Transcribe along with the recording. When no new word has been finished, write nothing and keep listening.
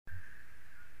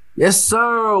Yes,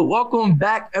 sir. Welcome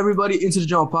back, everybody, into the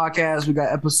Joint Podcast. We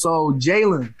got episode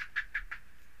Jalen.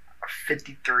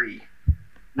 53.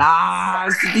 Nah,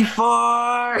 it's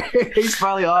 54. He's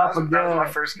probably off again. That was my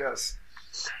first guess.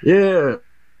 Yeah.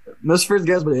 That's first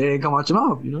guess, but it ain't come out your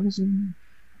mouth, you know what I'm saying?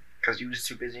 Because you was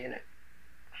too busy in it.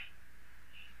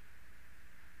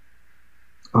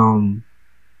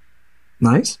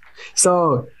 Nice.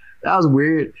 So that was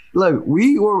weird. Look,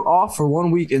 we were off for 1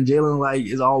 week and Jalen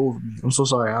is all over me. I'm so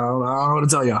sorry. I don't know what to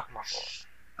tell y'all. My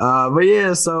fault. But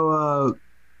yeah, so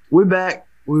we're back.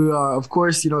 We are, of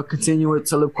course, continuing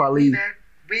to live quality.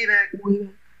 We back.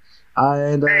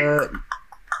 And My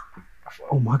fault.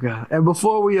 oh my god! And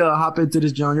before we hop into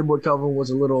this, John, your boy Kelvin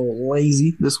was a little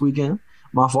lazy this weekend.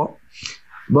 My fault.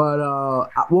 But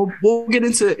we'll get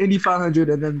into Indy 500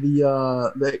 and then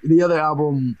the other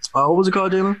album. What was it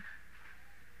called, Jalen?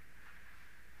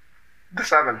 The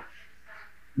 7.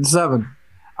 The 7.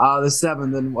 The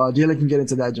 7. Then Jalen can get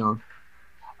into that, John.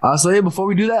 So yeah, before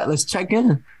we do that, let's check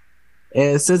in.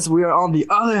 And since we are on the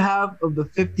other half of the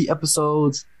 50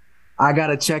 episodes, I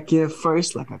gotta check in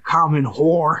first, like a common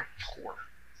whore.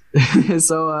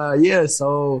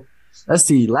 So let's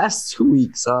see. Last 2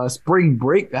 weeks, spring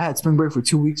break. I had spring break for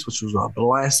 2 weeks, which was a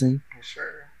blessing. Yes,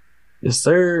 sir. Yes,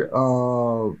 sir.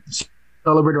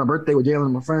 Celebrated my birthday with Jalen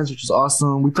and my friends, which was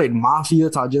awesome. We played Mafia.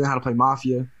 Taught Jalen how to play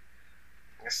Mafia.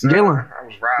 Yes, sir. Jalen. I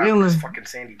was robbed Jalen. because fucking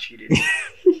Sandy cheated.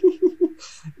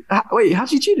 Wait, how'd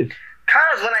she cheated?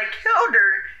 Because when I killed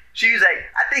her, she was like,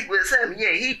 I think with him,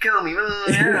 yeah, he killed me.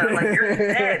 I'm like, you're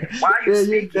dead. Why are you You're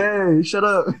speaking? dead. Shut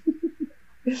up.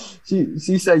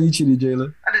 She said you cheated,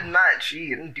 Jalen. I did not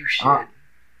cheat. I didn't do shit. I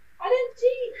didn't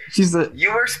cheat. She said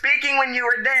You were speaking when you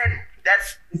were dead.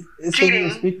 That's it's cheating.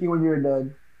 speaking when you're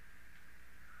done.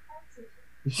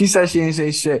 She said she ain't say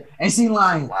shit. And she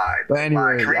lying. lied. But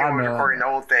anyway, Kareem I was know. recording the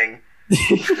whole thing.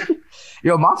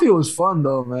 Yo, Mafia was fun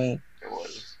though, man. It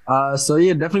was. So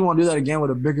yeah, definitely want to do that again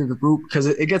with a bigger group because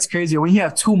it gets crazier when you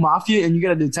have two Mafia and you get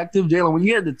a detective, Jalen. When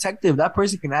you get a detective, that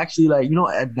person can actually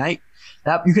at night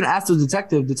that you can ask the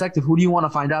detective, who do you want to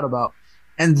find out about,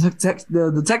 and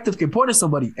the detective can point to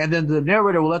somebody, and then the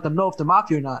narrator will let them know if they're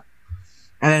Mafia or not,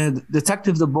 and then the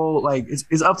detective,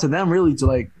 it's up to them really to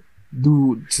get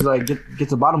to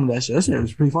the bottom of that shit. That shit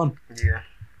was pretty fun. Yeah.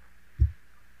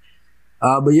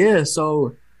 But yeah,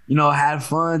 so had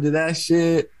fun, did that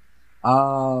shit.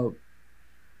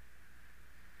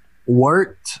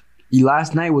 Worked.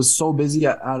 Last night was so busy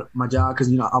at my job because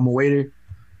I'm a waiter,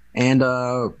 and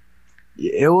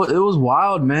it was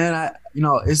wild, man.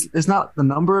 It's not the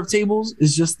number of tables;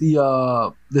 it's just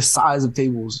the size of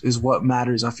tables is what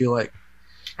matters. I feel like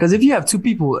because if you have two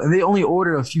people and they only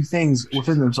order a few things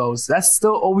within themselves, that's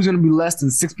still always going to be less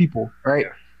than 6 people, right?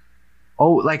 Yeah.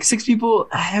 Oh, like 6 people,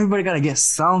 everybody got to get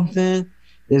something.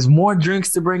 There's more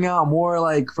drinks to bring out, more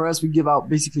for us, we give out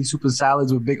basically soup and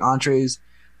salads with big entrees.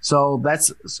 So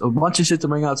that's a bunch of shit to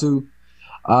bring out too.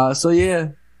 So yeah,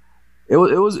 it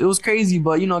was crazy,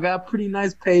 but I got a pretty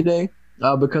nice payday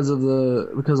because of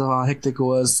how hectic it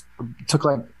was. It took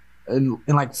in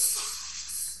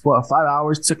 5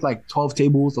 hours, took 12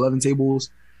 tables, 11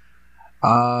 tables.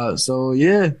 So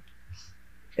yeah.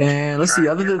 And let's see,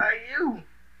 other than Like you.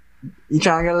 you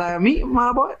trying to get like me,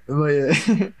 my boy? But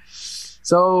yeah.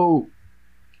 So,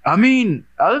 I mean,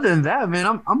 other than that,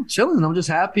 man, I'm chilling. I'm just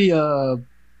happy.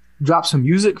 Drop some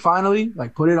music finally.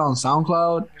 Put it on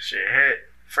SoundCloud. Shit hit.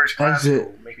 First class That's it.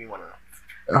 school. Make me want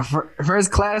to.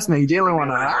 First classmate, Jalen Join the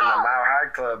wanna Mile High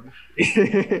Club.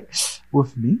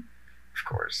 with me. Of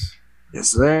course. Yes,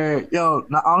 sir. Yo,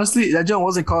 honestly, that joint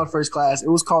wasn't called First Class. It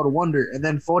was called Wonder, and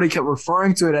then Fody kept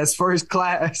referring to it as First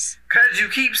Class. Because you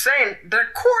keep saying the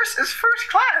course is first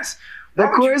class. The Why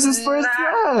would course you is First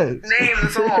not Class. Name the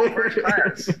song First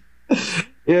Class.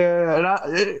 Yeah,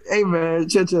 hey man,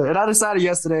 chill. And I decided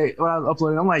yesterday when I was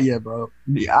uploading, I'm like, yeah, bro,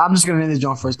 I'm just gonna name this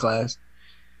joint First Class.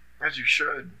 As you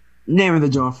should. Naming the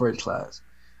joint First Class.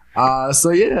 So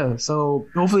yeah, so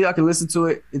hopefully y'all can listen to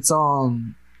it. It's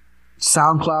on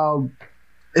SoundCloud.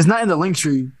 It's not in the link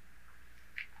tree.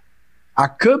 I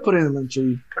could put it in the link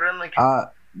tree. Put it in like.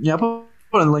 Yeah, put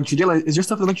it in the link tree. Jalen, is your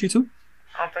stuff in the link tree too?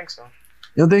 I don't think so.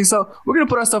 You don't think so? We're gonna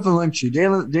put our stuff in the link tree.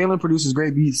 Jalen produces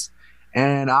great beats,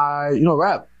 and I,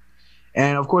 rap.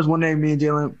 And of course, one day me and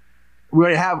Jalen, we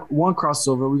already have one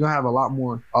crossover. We're gonna have a lot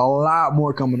more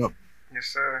coming up. Yes,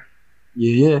 sir.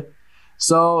 Yeah.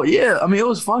 So yeah, I mean, it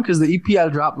was fun because the EP I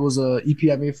dropped was a EP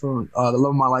I made for the love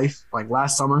of my life,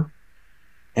 last summer,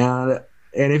 and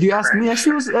if you ask me, that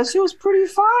shit was pretty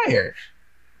fire.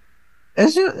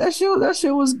 That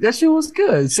shit was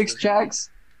good. 6 tracks.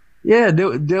 Yeah,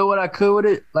 did what I could with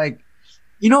it.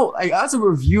 As a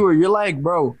reviewer, you're like,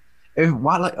 bro,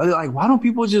 why don't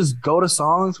people just go to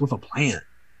songs with a plan?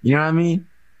 You know what I mean?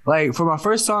 Like for my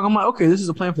first song, I'm like, okay, this is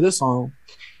a plan for this song,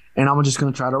 and I'm just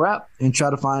gonna try to rap and try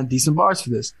to find decent bars for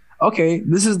this. Okay,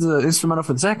 this is the instrumental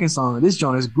for the second song. This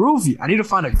joint is groovy. I need to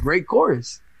find a great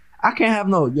chorus. I can't have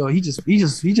no he just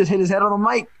hit his head on the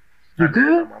mic. You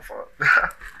good? My fault.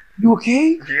 You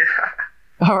okay?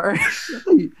 Yeah. All right.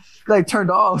 Like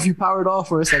turned off. You powered off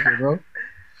for a second, bro.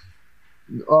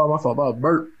 Oh, my fault. About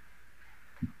burp.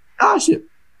 Ah, shit.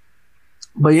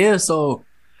 But yeah, so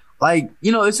like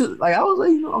it's just, like I was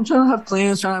like I'm trying to have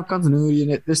plans, trying to have continuity,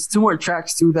 and there's 2 more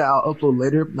tracks too that I'll upload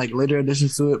later, like later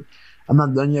additions to it. I'm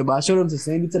not done yet, but I showed them to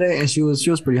Sandy today, and she was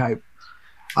pretty hyped.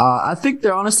 I think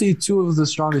they're honestly 2 of the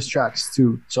strongest tracks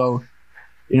too. So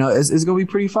it's gonna be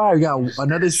pretty fire. You got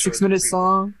another 6-minute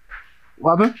song.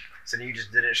 What happened? So then you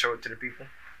just didn't show it to the people?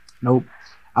 Nope.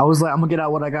 I was like, I'm gonna get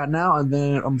out what I got now, and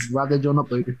then I'm wrap that joint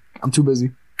up later. I'm too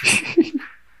busy.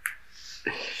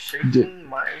 Shaking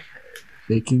my head.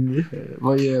 Shaking your head.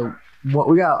 Well, yeah.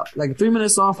 We got like a 3-minute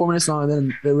song, 4-minute song, and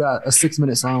then we got a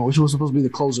 6-minute song, which was supposed to be the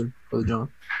closer for the joint.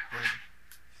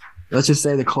 Let's just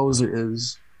say the closer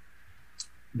is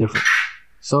different.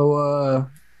 So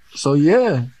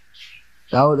yeah.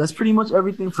 That's pretty much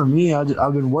everything for me. I've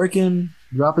been working,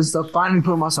 dropping stuff, finally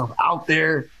putting myself out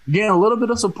there, getting a little bit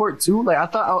of support too. Like I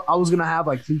thought I was gonna have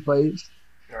like 3 plays,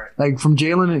 Right. like from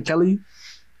Jalen and Kelly,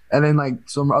 and then like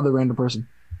some other random person.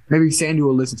 Maybe Sandy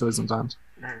will listen to it sometimes.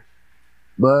 Mhm.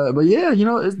 But yeah,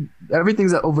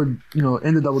 everything's at over in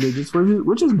the double digits,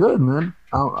 which is good, man.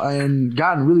 And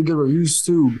gotten really good reviews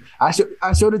too. I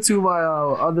showed it to my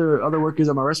other workers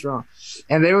at my restaurant,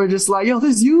 and they were just like, "Yo,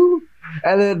 this you."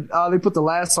 And then they put the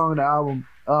last song on the album,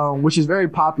 which is very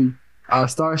poppy,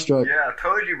 Starstruck. Yeah, I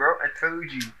told you, bro. I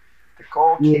told you. The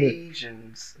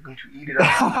Caucasians are going to eat it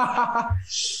up.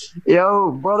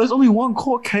 Yo, bro, there's only one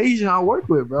Caucasian I work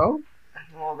with, bro.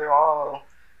 Well, they're all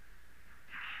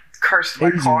cursed by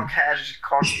Asian.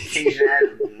 Caucasian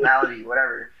abnormality,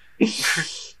 whatever.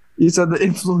 You said the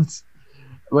influence.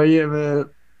 But yeah, man.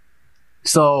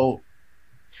 So,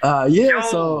 Yo.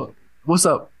 so what's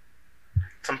up?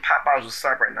 Some Popeyes will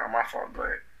slap right now. My fault, but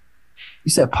You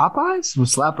said Popeyes will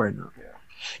slap right now. Yeah.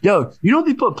 Yo, you know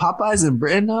they put Popeyes in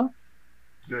Britain now?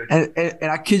 good.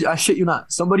 And I shit you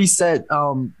not. Somebody said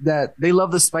that they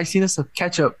love the spiciness of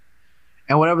ketchup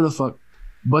and whatever the fuck,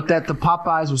 but that the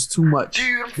Popeyes was too much.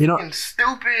 Dude, I'm fucking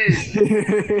stupid.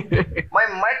 My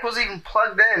mic wasn't even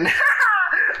plugged in.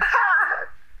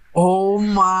 Oh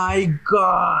my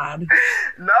god.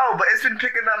 No, but it's been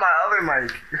picking up my other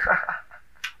mic.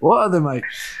 What other mic?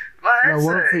 My No,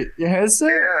 headset. your headset?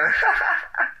 Yeah.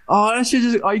 Oh, that shit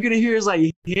just all you're gonna hear is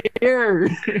like here.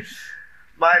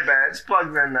 My bad. It's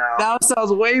plugged in now. Now it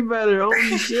sounds way better.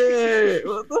 Holy shit.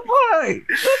 What the fuck? What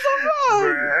the fuck?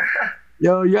 Bruh.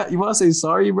 Yo, you wanna say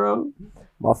sorry, bro?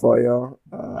 My fault, y'all.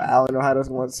 I don't know how this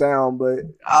one sound, but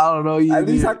I don't know you. at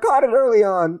least I caught it early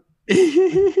on.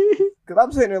 Cause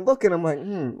I'm sitting there looking, I'm like,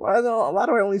 why do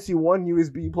I only see one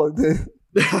USB plugged in?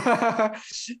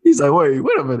 He's like,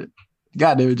 wait a minute.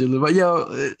 God damn it, Jalen. But yo,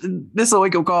 this is a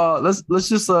wake up call. Let's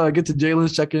just get to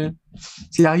Jalen's check in,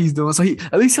 see how he's doing. So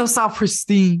at least he'll sound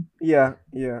pristine. Yeah.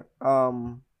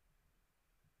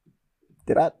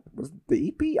 Was the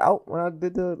EP out when I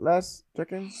did the last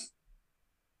check-in?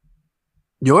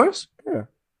 Yours? Yeah.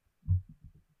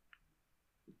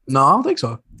 No, I don't think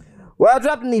so. Well, I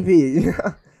dropped an EP.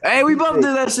 Hey, we both did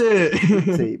that shit.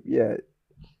 Tape, yeah.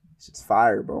 Shit's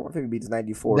fire, bro. My favorite beat is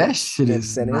 94. That shit Then is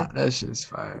Center. not. That shit is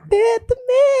fire. Dead to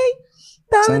me.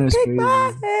 Don't Center's take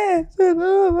my crazy. hands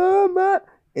over my...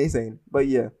 Insane. But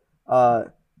yeah.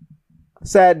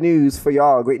 Sad news for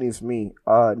y'all. Great news for me.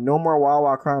 No more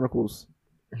Wawa Chronicles.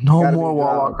 No Got a more new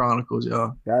Wawa job. Chronicles,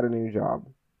 y'all. Got a new job.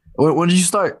 When did you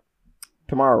start?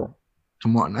 Tomorrow.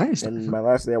 Tomorrow. Nice. And my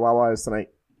last day at Wawa is tonight.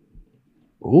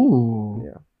 Ooh.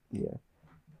 Yeah.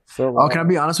 So, Oh, can I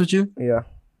be honest with you? Yeah.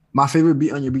 My favorite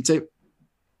beat on your beat tape?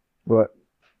 What?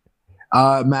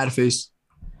 Mad Face.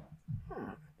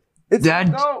 It's That-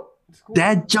 no. It's cool.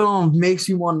 That joint makes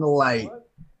you want to like.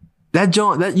 That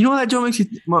joint. You know what that joint makes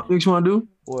you want to do?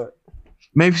 What?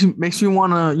 Makes me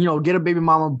want to get a baby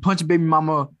mama, punch a baby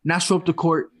mama, not show up to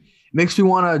court. Makes me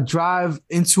want to drive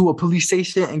into a police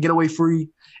station and get away free.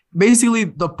 Basically,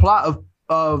 the plot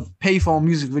of Payphone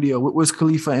music video with Wiz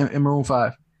Khalifa and Maroon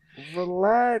 5.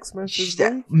 Relax, Memphis.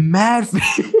 That Mad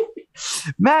Face.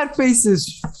 Mad Face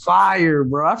is fire,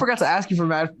 bro. I forgot to ask you for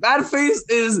Mad Face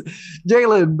is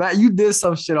Jalen. You did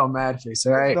some shit on Mad Face,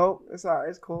 all right? Nope. It's all right.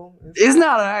 It's cool. It's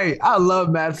not all right. I love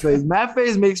Mad Face. Mad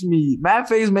Face making me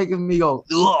go,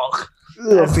 ugh.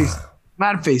 Mad Face.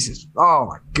 Mad Faces. Oh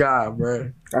my god,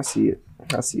 bro. I see it.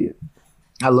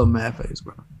 I love Mad Face,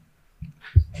 bro.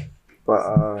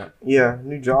 But yeah,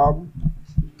 new job.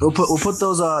 We'll put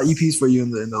those EPs for you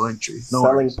in the link tree. No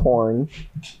Selling worries. porn.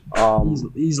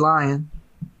 He's lying.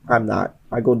 I'm not.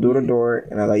 I go door to door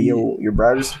and I'm like, yo, your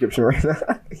browser subscription right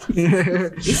now. You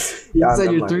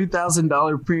said your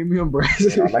 $3,000 premium, bro.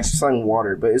 Yeah, I'm actually selling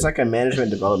water, but it's like a management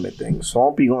development thing. So I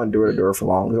won't be going door to door for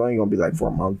long. It's only gonna be like for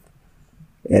a month.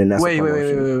 And that's Wait.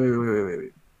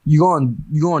 You going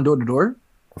door to door?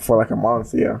 For like a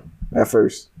month, yeah. At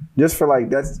first. Just for like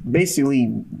that's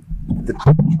basically the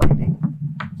training.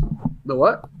 The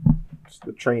what? It's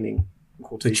the training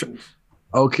quotations.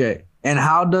 Okay. And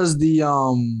how does the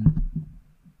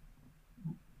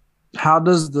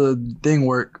thing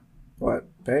work? What?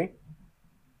 Pay?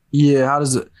 Yeah, how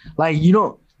does it like you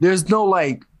don't there's no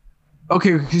like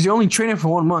okay, because you're only training for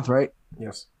 1 month, right?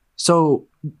 Yes. So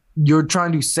you're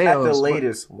trying to do sales. At the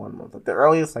latest 1 month. At the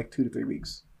earliest, like 2 to 3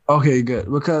 weeks. Okay,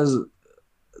 good. Because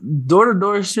door to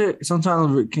door shit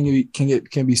sometimes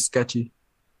can be sketchy.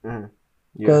 Mm-hmm.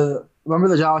 Yeah. Cause remember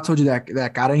the job I told you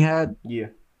that Godding had? Yeah.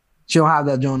 She don't have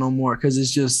that job no more because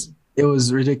it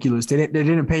was ridiculous. They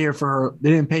didn't pay her for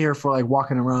like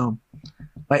walking around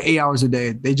like 8 hours a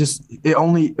day.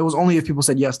 It was only if people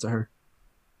said yes to her.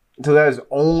 So that is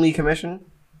only commission?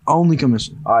 Only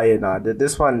commission. Oh yeah, nah.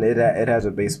 This one it has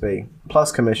a base pay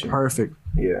plus commission. Perfect.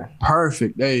 Yeah.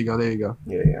 Perfect. There you go.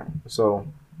 Yeah. So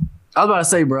I was about to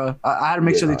say, bro, I had to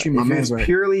make sure they treat my if man's it's right.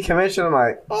 Purely commission, I'm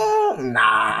like,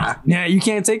 nah. Yeah, you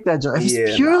can't take that job. If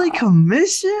it's purely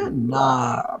commission,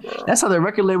 nah. Bro. That's how the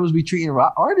record labels be treating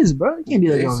artists, bro. You can't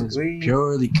do that job. It's Basically.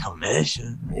 purely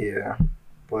commission. Yeah,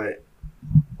 but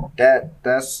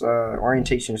that's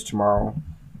orientations tomorrow,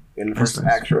 and the That's first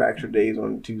nice. actual days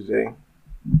on Tuesday.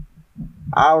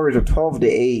 Hours are 12 to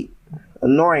 8.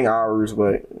 Annoying hours,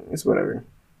 but it's whatever.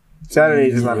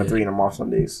 Saturdays is 9 to 3, and I'm off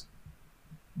Sundays.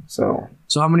 So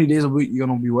how many days a week you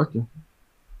gonna be working?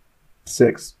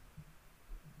 6.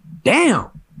 Damn.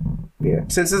 Yeah,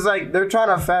 since it's like they're trying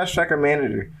to fast track a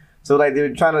manager, so like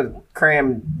they're trying to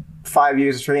cram 5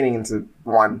 years of training into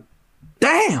 1.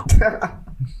 Damn.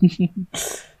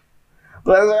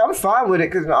 But I was like, I'm fine with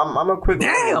it because I'm a quick.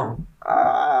 Damn.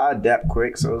 I adapt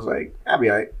quick, so it's like I'll be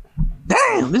alright.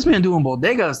 Damn. This man doing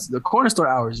bodegas, the corner store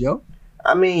hours, yo.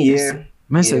 I mean, yeah,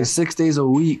 Man said 6 days a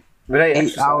week, but hey,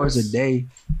 8 hours a day.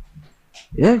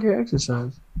 Yeah, good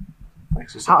exercise.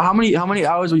 Exercise. How many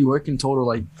hours were you working total,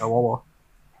 like at Wawa?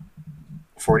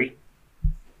 40.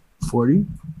 40?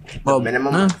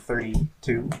 Minimum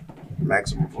 32.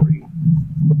 Maximum 40.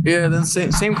 Yeah, then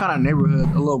same kind of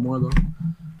neighborhood. A little more though.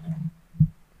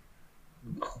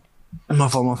 My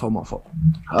fault.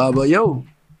 But yo,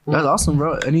 that's awesome,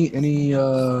 bro. Anything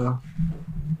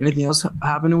else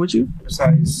happening with you?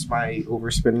 Besides my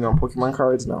overspending on Pokemon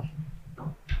cards, no.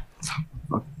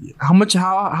 How much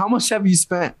have you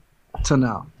spent to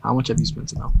now?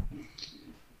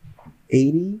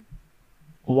 80,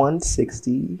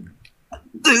 160.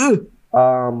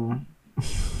 Damn,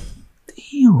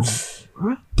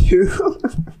 bro.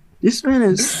 This man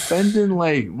is spending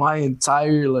like my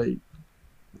entire like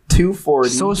 240.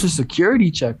 social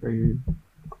security check right here.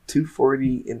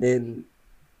 240 and then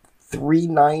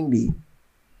 390.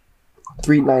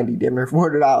 390, damn near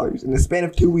 $400 in the span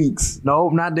of 2 weeks. No,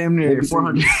 not damn near Maybe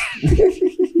 400.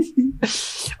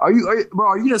 Are you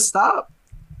gonna stop?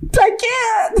 I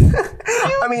can't.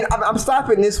 I mean, I'm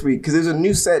stopping this week because there's a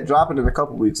new set dropping in a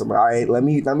couple weeks. I'm like, all right, let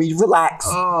me relax.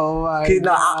 Oh my No,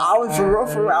 god! I was for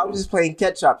real. I was just playing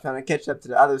catch up, trying to catch up to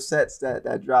the other sets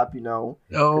that drop. Oh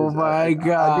 'Cause, my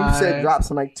god! A new set drops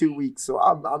in like 2 weeks, so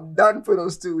I'm done for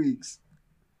those 2 weeks.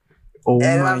 Oh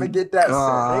And my I'm gonna get that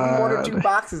god. set. Maybe 1 or 2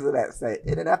 boxes of that set,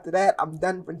 and then after that, I'm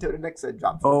done until the next set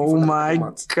drops. Oh my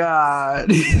god!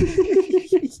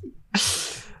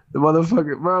 The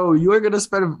motherfucker, bro, you're gonna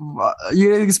spend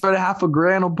half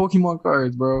 $1,000 on Pokemon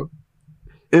cards, bro,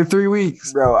 in 3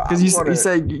 weeks, Bro, because you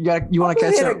said you want to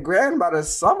catch up. $1,000 by the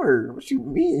summer. What you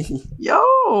mean?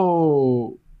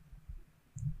 Yo,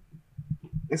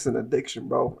 It's an addiction,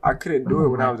 bro. I couldn't do it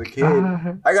when I was a kid.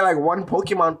 I got like 1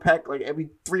 Pokemon pack like every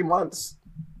 3 months.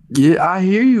 Yeah, I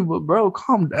hear you, but bro,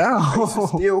 calm down. I used to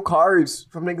steal cards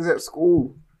from niggas at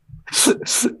school.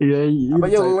 Yeah, you.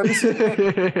 But yo, let me see.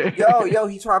 Yo,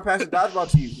 he trying to pass the dodgeball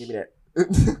to you. Give me that.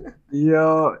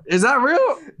 Yo, is that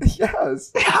real?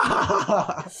 Yes.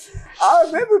 I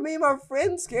remember me and my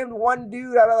friend scammed one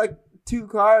dude out of like 2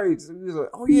 cards. And he was like,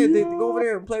 oh yeah, they go over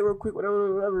there and play real quick,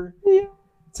 whatever. Yeah.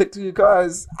 Took 2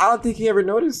 cards. I don't think he ever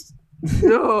noticed.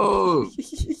 Yo,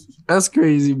 that's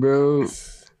crazy, bro.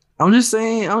 I'm just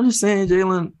saying,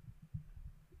 Jalen.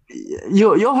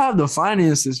 You'll have the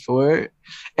finances for it.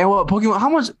 And what Pokemon? How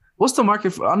much What's the market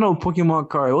for? I know Pokemon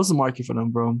card. What's the market for them,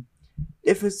 bro?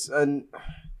 If it's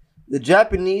the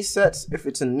Japanese sets, if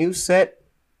it's a new set,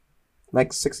 like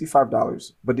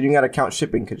 $65. But then you gotta count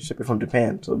shipping because you ship it from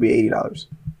Japan, so it'll be $80.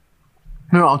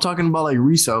 No, I'm talking about like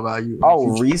resale value.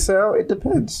 Oh, resale? It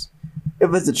depends.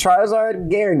 If it's a Charizard,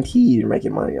 guaranteed you're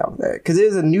making money off that. Because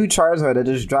there's a new Charizard that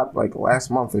just dropped like last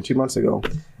month or 2 months ago.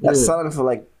 That's selling for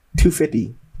like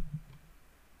 $250.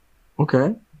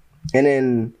 Okay. And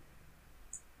then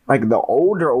like the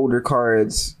older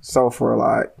cards sell for a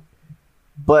lot,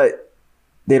 but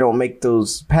they don't make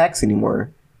those packs anymore.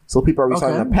 So people are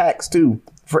reselling the packs too.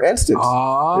 For instance,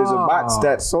 there's a box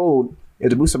that sold.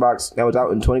 It's a booster box that was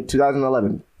out in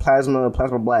 2011.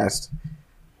 Plasma Blast.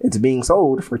 It's being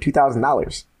sold for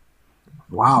 $2,000.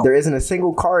 Wow. There isn't a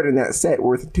single card in that set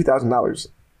worth $2,000.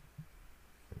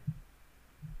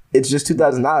 It's just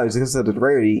 $2,000 because of the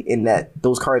rarity in that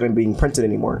those cards aren't being printed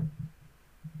anymore.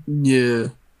 Yeah.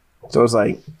 So it's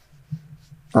like,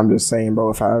 I'm just saying, bro,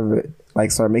 if I ever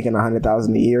like start making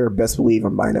 $100,000 a year, best believe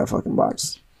I'm buying that fucking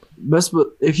box.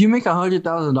 If you make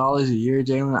 $100,000 a year,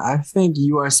 Jalen, I think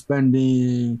you are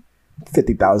spending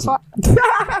 $50,000.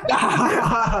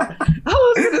 I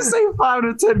was gonna say 5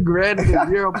 to 10 grand a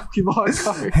year on Pokemon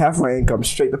card. Half my income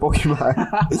straight to Pokemon.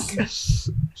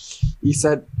 He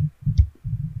said,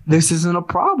 "This isn't a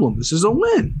problem. This is a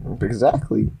win."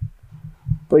 Exactly.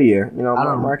 But yeah, you know, I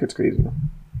don't the market's crazy.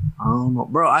 I don't know,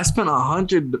 bro. I spent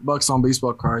 $100 on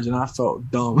baseball cards and I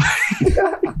felt dumb. I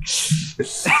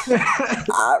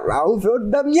don't feel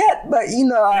dumb yet, but you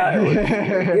know,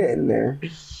 we're getting there.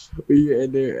 We're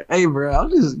in there. Hey, bro,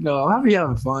 I'm happy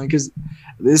having fun because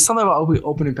there's something about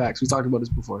opening packs. We talked about this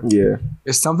before. Yeah.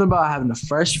 There's something about having a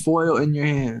fresh foil in your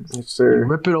hands. Yes, sir. You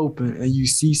rip it open and you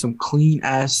see some clean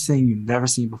ass thing you've never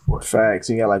seen before. Facts.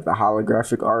 You got like the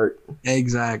holographic art.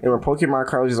 Exactly. And when Pokemon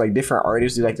cards is like different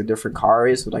artists do like the different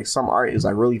cards. So like some art is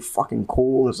like really fucking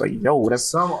cool. It's like, yo, that's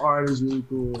some art is really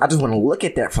cool. I just want to look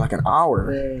at that for like an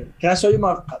hour. Yeah. Can I show you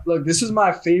look, this is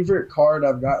my favorite card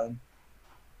I've gotten.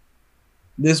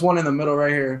 This one in the middle right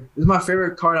here. This is my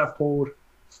favorite card I've pulled.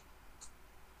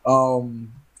 Right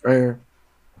here.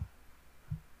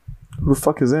 Who the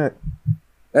fuck is that?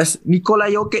 That's Nikola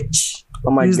Jokic. Oh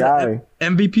my He's guy. the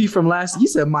MVP from last. He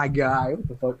said my guy. What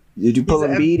the fuck? Did you pull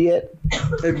Embiid yet?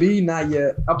 Embiid, not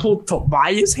yet. I pulled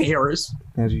Tobias Harris.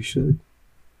 As you should.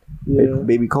 Yeah.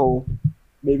 Baby Cole.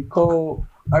 Baby Cole.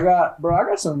 I got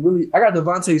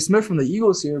Devontae Smith from the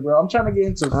Eagles here, bro. I'm trying to get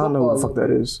into football. I don't know what the fuck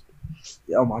that is.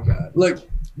 Oh my god! Look,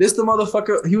 this the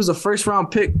motherfucker. He was a first round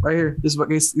pick right here. This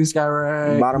guy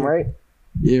right. Bottom right.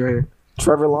 Yeah, right here.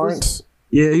 Trevor Lawrence.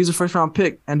 Yeah, he was a first round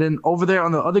pick, and then over there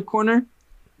on the other corner,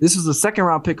 this was the second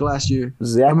round pick last year.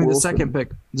 The second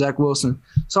pick, Zach Wilson.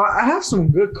 So I have some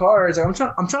good cards. I'm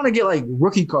trying to get like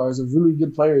rookie cards of really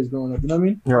good players growing up. You know what I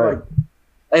mean? Right. Like,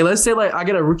 hey, let's say like I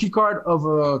get a rookie card of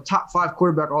a top 5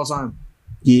 quarterback all time.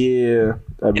 Yeah.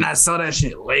 And I sell that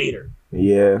shit later.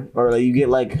 Yeah. Or like you get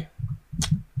like.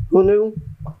 Who knew?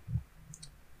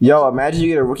 Yo, imagine you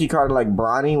get a rookie card like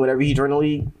Bronny whenever he joined the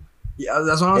league. Yeah,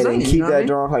 that's what I'm saying. And keep that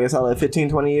drawing for like a solid 15,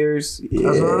 20 years.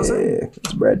 Yeah, that's what I'm saying.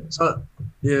 It's bread. So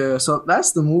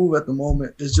that's the move at the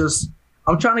moment. It's just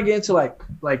I'm trying to get into like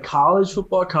college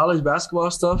football, college basketball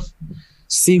stuff.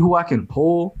 See who I can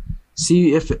pull.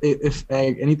 See if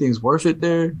anything's worth it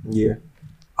there. Yeah.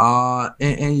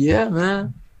 And yeah,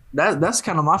 man. That's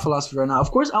kind of my philosophy right now. Of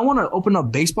course, I want to open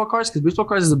up baseball cards because baseball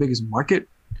cards is the biggest market.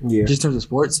 Yeah. Just in terms of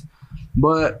sports.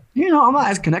 But, you know, I'm not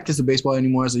as connected to baseball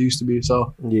anymore as I used to be.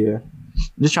 So, yeah.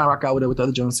 I'm just trying to rock out with it with the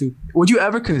other Jones, too. Would you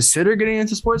ever consider getting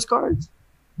into sports cards?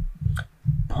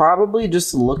 Probably just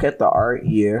to look at the art,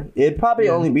 yeah. It'd probably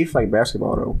only be for like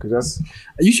basketball, though, because that's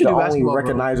you should the do only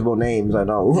recognizable names I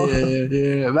know.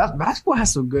 Yeah. Basketball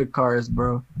has some good cards,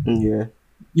 bro. Yeah.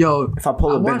 Yo. If I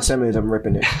pull Ben Simmons, I'm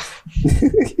ripping it.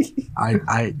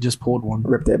 I just pulled one.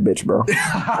 Rip that bitch, bro.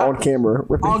 On camera.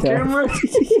 Rip On camera?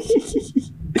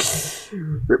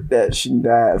 Rip that shit in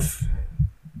half.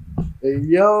 Hey,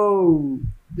 yo.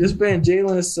 This man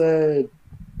Jalen said,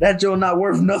 that Joe not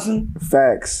worth nothing.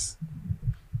 Facts.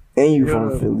 And you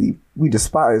from Philly. We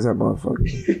despise that motherfucker.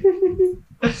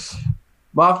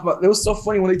 It was so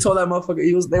funny when they told that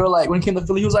motherfucker. They were like, when he came to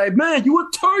Philly, he was like, man, you a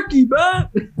turkey, man.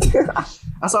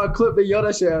 I saw a clip that yelled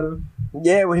that shit at him.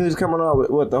 Yeah, when he was coming on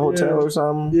with the hotel or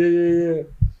something. Yeah.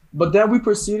 But then we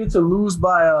proceeded to lose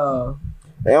by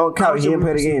They don't count. He didn't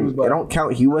play the game. They don't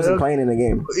count. He wasn't playing in the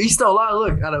game. He's still alive.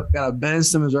 Look, got a Ben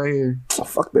Simmons right here. Oh,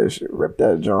 fuck that shit. Rip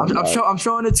that John. I'm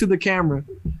showing it to the camera.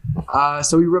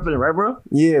 So we ripping it, right, bro?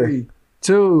 Yeah. 3,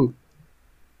 2.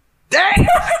 Damn!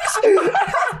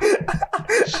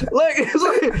 Look,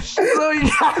 so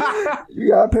You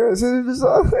got a pair of scissors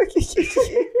or something?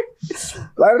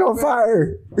 Light it on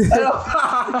fire.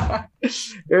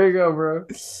 Here you go, bro.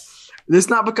 It's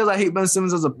not because I hate Ben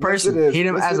Simmons as a person. Yes, it is. Hate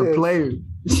him Yes, as it a is. player.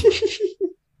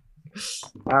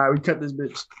 All right, we cut this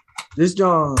bitch. This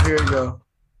John, here you go.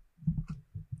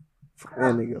 Fuck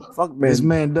that nigga. Fuck Ben. This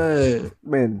man dead.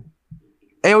 Ben.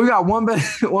 Hey, we got one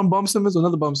one bum Simmons,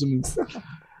 another bum Simmons. All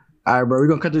right, bro. We're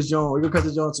gonna cut this John. We're gonna cut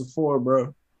this John to 4,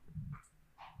 bro.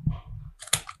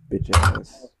 Bitch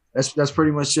ass. That's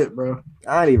pretty much it, bro.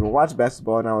 I didn't even watch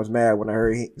basketball and I was mad when I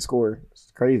heard he scored.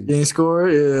 It's crazy. Didn't score.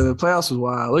 Yeah, the playoffs was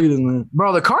wild. Look at this man,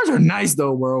 bro. The cards are nice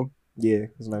though, bro. Yeah,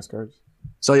 it's nice cards.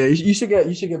 So yeah, you should get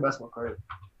basketball card.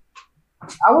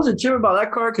 I wasn't tripping about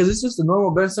that card because it's just a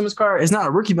normal Ben Simmons card. It's not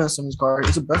a rookie Ben Simmons card.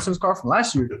 It's a Ben Simmons card from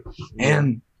last year,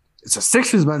 and it's a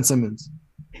Sixers Ben Simmons.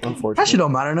 Unfortunately. That shit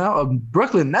don't matter now. A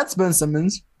Brooklyn Nets Ben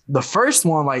Simmons, the first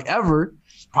one like ever,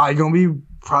 probably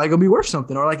gonna be worth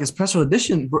something, or like a special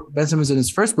edition Ben Simmons in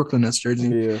his first Brooklyn Nets jersey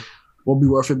Yeah, will be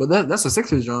worth it. But that's a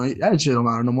Sixers joint. That shit don't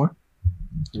matter no more.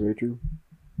 very true.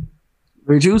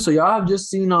 Very true. So y'all have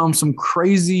just seen some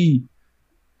crazy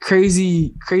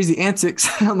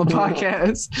antics on the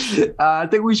podcast. I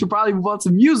think we should probably move on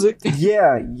to music.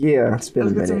 Yeah. It's been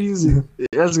Let's a get to minute. music.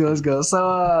 Let's go.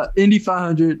 So Indy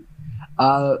 500,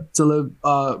 Talib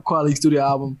Kweli studio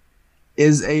album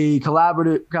is a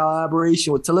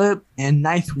collaboration with Talib and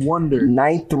Ninth Wonder.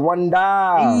 Ninth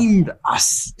Wonder.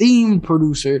 Esteemed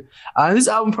producer. This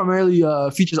album primarily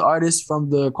features artists from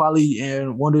the Kweli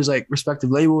and Wonder's like respective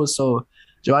labels. So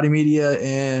Jawadi Media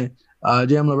and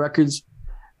Jamla Records,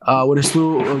 with a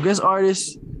slew of guest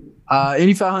artists.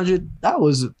 Indy 500, that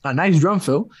was a nice drum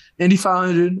fill. Indy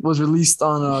 500 was released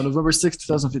on November 6,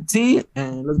 2015.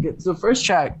 And let's get to the first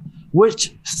track.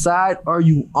 Which Side Are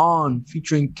You On?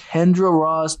 Featuring Kendra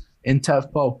Ross and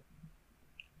Tef Poe.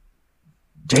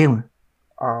 Jalen.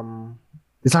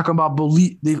 They're talking about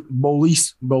police,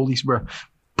 bro.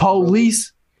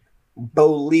 Police.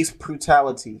 Police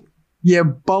brutality. Yeah,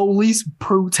 police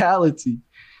brutality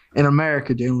in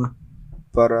America, Jalen.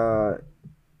 But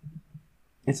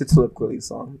it's a Talib Kweli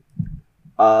song.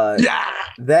 Yeah.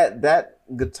 That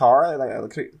guitar, like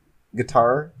electric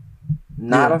guitar,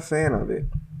 not Yeah. a fan of it.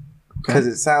 Because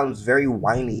it sounds very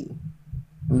whiny.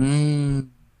 And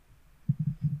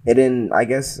then I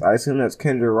assume that's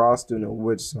Kendra Ross doing a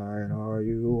Which Side Are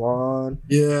You On? I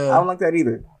Yeah. don't like that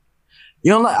either.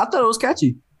 You don't like? I thought it was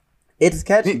catchy. It's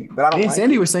catchy, but I don't Me and like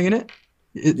Sandy it. was singing it.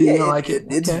 You don't like it?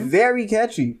 It's Okay. very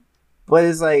catchy. But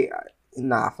it's like,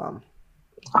 nah, fam.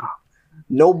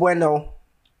 No bueno.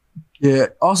 Yeah.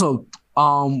 Also,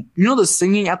 you know the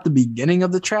singing at the beginning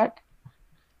of the track?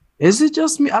 Is it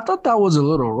just me? I thought that was a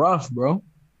little rough, bro.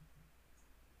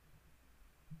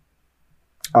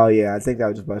 Oh, yeah, I think that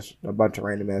was just a bunch of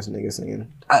random ass niggas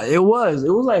singing. It was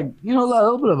like, a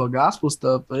little bit of a gospel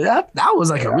stuff, but that was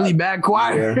like a really bad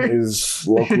choir. Yeah, it was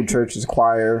local church's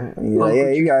choir. And you're like, Local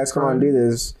yeah, you guys come on and do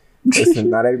this. Listen,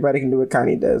 not everybody can do what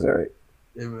Kanye does, all right?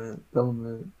 Yeah, man. Tell him,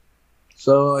 man.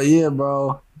 So yeah,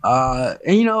 bro.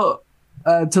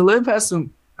 And Talib has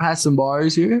some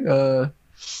bars here.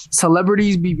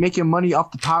 Celebrities be making money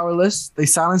off the powerless. They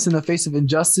silence in the face of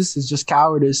injustice is just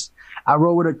cowardice. I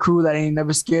roll with a crew that ain't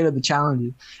never scared of the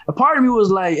challenges. A part of me was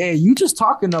like, hey, you just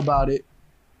talking about it,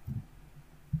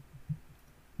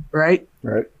 right?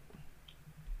 Right.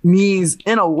 Means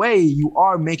in a way you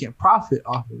are making profit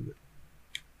off of it.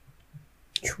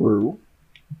 True.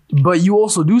 But you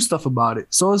also do stuff about it.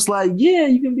 So it's like, yeah,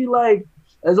 you can be like,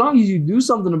 as long as you do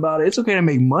something about it, it's okay to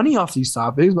make money off these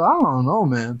topics, but I don't know,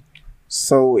 man.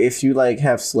 So if you like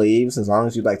have slaves, as long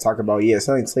as you like talk about, yeah,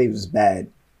 selling slaves is bad,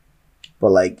 but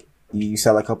like you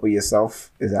sell a couple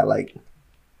yourself, is that like,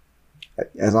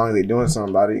 as long as they're doing something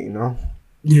about it, you know?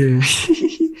 Yeah.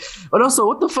 But also,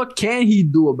 what the fuck can he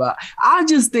do about it? I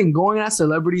just think going at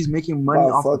celebrities making money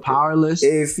off the fuck it. powerless.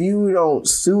 If you don't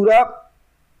suit up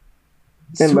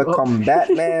and Suit up. become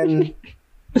Batman,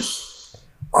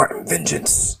 I'm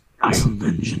vengeance. I am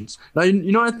vengeance. Now,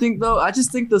 you know what I think though? I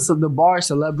just think the bar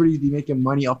celebrities be making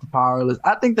money off the powerless.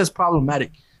 I think that's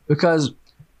problematic because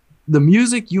the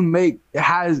music you make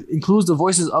includes the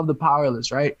voices of the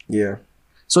powerless, right? Yeah,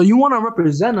 So you want to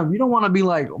represent them. You don't want to be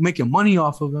like making money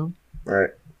off of them. right.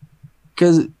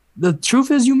 Because the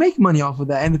truth is you make money off of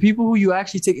that. And the people who you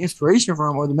actually take inspiration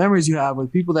from or the memories you have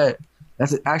with people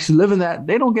that's actually living that,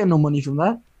 they don't get no money from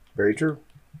that. Very true.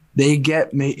 They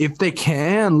get me if they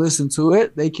can listen to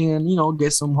it, they can,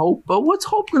 get some hope. But what's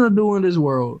hope gonna do in this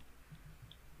world?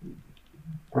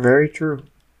 Very true.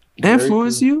 Very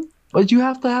Influence true. you? But you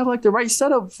have to have like the right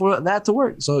setup for that to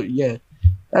work. So yeah.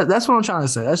 That's what I'm trying to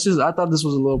say. That's just I thought this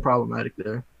was a little problematic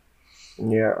there.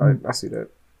 Yeah, I see that.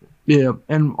 Yeah,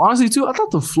 and honestly too, I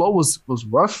thought the flow was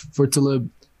rough for Talib.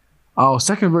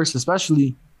 Second verse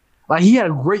especially, like he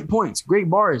had great points, great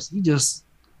bars.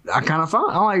 I kind of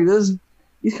found I'm like this.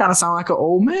 He kind of sound like an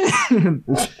old man.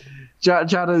 try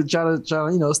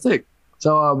to stick.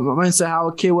 So my man said how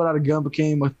a kid without a gun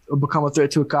become a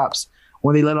threat to the cops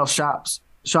when they let off shots,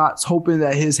 hoping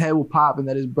that his head will pop and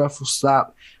that his breath will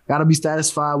stop. Gotta be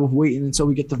satisfied with waiting until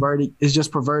we get the verdict. It's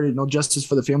just perverted. No justice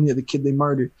for the family of the kid they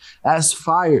murdered. That's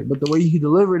fire. But the way he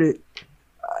delivered it,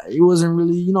 it wasn't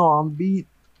really, on beat.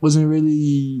 Wasn't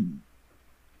really,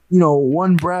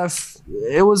 one breath.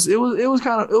 It was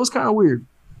kind of weird.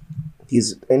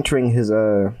 He's entering his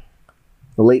the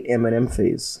late Eminem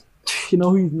phase. He's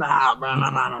nah, bro,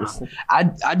 nah.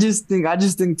 I just think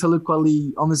Talib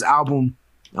Kweli on this album.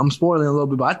 I'm spoiling a little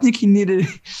bit, but I think he needed.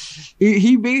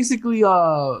 He basically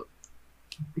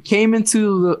came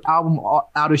into the album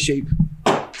out of shape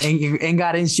and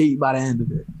got in shape by the end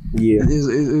of it. Yeah,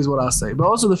 is what I'll say. But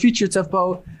also the feature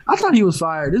Tefpo, I thought he was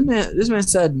fired. This man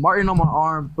said Martin on my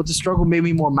arm, but the struggle made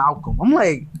me more Malcolm. I'm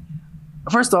like,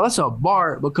 first of all, that's a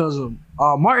bar because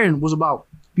Martin was about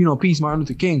peace, Martin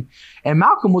Luther King, and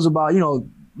Malcolm was about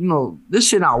this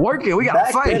shit not working. We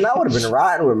gotta fight. Then I would have been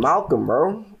riding with Malcolm,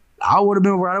 bro. I would have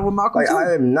been riding with Malcolm too.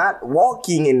 I am not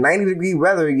walking in 90-degree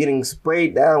weather getting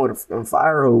sprayed down with a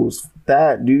fire hose.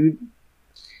 That dude,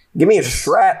 give me a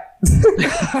strap.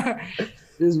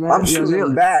 I'm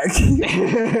shooting back.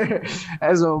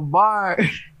 As a bar,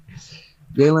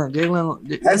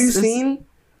 Jalen. Have you seen?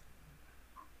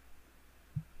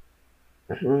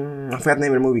 I forgot the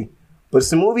name of the movie, but it's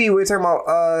the movie we're talking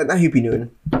about. Not Huey Newton.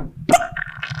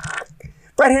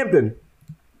 Fred Hampton,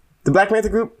 the Black Panther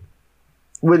group.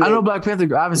 I know Black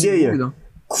Panther. I haven't seen the movie though.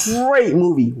 Great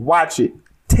movie. Watch it.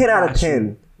 10 out of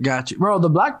 10. Got you. Bro, the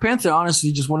Black Panther,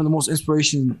 honestly, just one of the most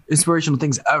inspirational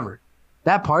things ever.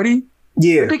 That party?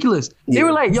 Yeah. Ridiculous. Yeah. They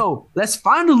were like, yo, let's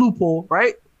find a loophole,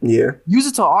 right? Yeah. Use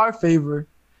it to our favor.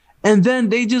 And then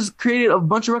they just created a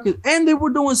bunch of records. And they were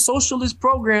doing socialist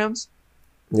programs.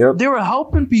 Yep. They were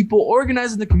helping people,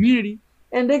 organizing the community.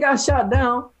 And they got shot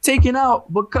down, taken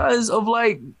out because of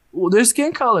their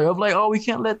skin color. Of we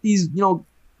can't let these,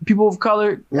 people of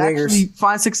color actually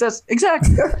find success.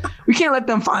 Exactly. We can't let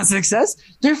them find success.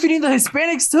 They're feeding the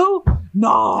Hispanics too?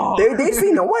 No. They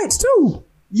feeding the whites too.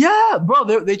 Yeah, bro.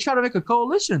 They try to make a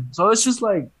coalition. So it's just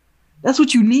that's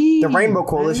what you need. The Rainbow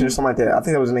Coalition or something like that. I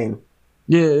think that was the name.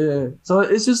 Yeah. So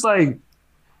it's just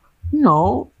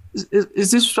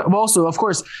it's this also, of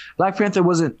course, Black Panther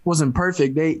wasn't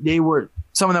perfect. They were,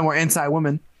 some of them were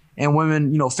anti-women, and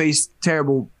women, faced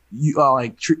terrible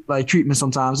treatment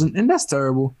sometimes, and that's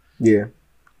terrible. Yeah.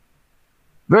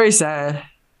 Very sad.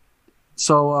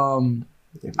 So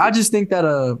I just think that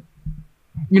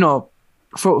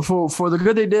for the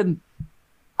good they did,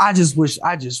 I just wish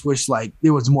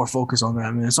there was more focus on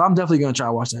that, man. So I'm definitely gonna try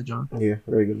to watch that, John. Yeah,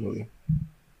 very good movie.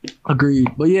 Agreed.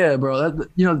 But yeah, bro, that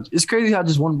it's crazy how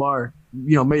just one bar,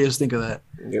 made us think of that.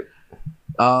 Yep.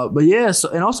 But yeah, so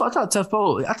and also I thought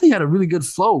Tefpo, I think he had a really good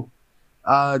flow.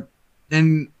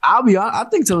 And I'll be honest, I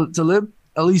think Talib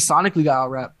at least sonically got out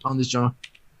rapped on this John.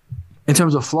 In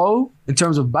terms of flow, in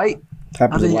terms of bite.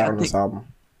 Happens a lot on this album.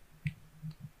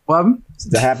 What happened?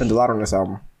 That happened a lot on this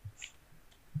album.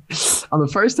 On the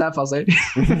first half, I'll say.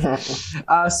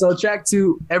 So track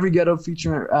 2, Every Ghetto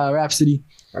featuring Rhapsody.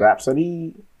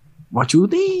 What you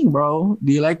think, bro?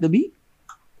 Do you like the beat?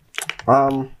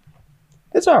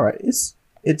 It's all right.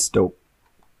 It's dope.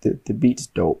 The beat's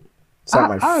dope. It's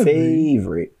not my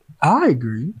favorite. I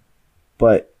agree.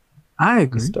 But I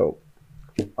agree. It's dope.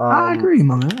 I agree,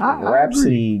 my man.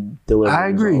 Rhapsody delivers. I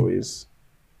agree. Always.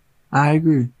 I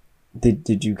agree.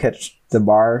 Did you catch the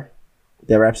bar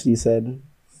that Rhapsody said?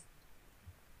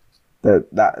 The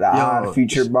odd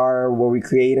future bar where we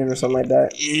created or something like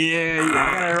that? Yeah, I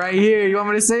got it right here. You want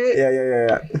me to say it?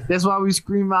 Yeah. That's why we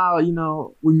scream out,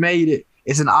 we made it.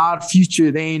 It's an odd future.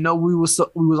 They ain't know we was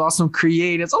awesome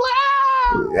creators.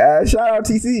 Yeah, shout out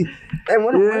TC. And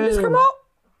when did this come out?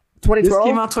 2012? This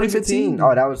came out 2015.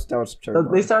 Oh, that was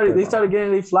they started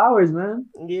getting their flowers, man.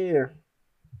 Yeah.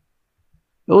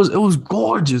 It was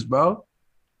gorgeous, bro.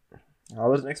 I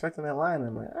wasn't expecting that line.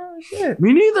 I'm like, oh shit.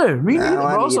 Me neither, bro.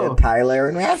 I need a Tyler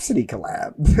and Rhapsody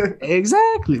collab.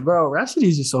 Exactly, bro. Rhapsody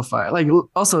is just so fire.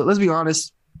 Also, let's be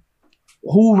honest.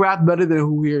 Who rapped better than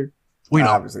who here? We know.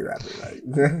 Obviously,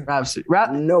 Rhapsody.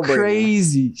 Nobody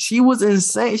crazy. She was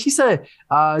insane. She said,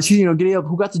 get up.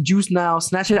 Who got the juice now?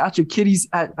 Snatch it out your kitty's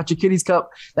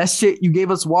cup. That shit you gave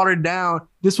us watered down.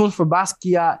 This one's for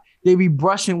Basquiat. They be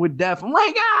brushing with death. I'm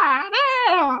like,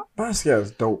 damn. Basquiat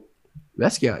is dope.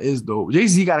 Basquiat is dope.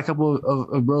 Jay-Z got a couple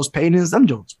of bros paintings. Them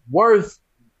jokes worth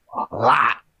a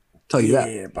lot. Tell you that.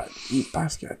 Yeah, but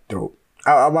Basquiat dope.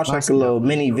 I watched like a little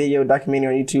mini video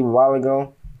documentary on YouTube a while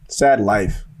ago. Sad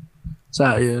life.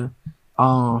 Sad, yeah.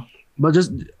 But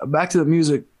just back to the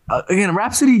music. Again,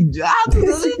 Rhapsody,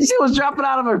 she was dropping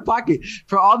out of her pocket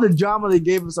for all the drama they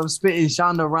gave us. I'm spitting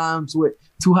Shonda rhymes with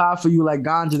 "Too High for You" like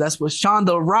ganja. That's what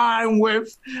Shonda rhymed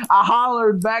with. I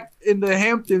hollered back in the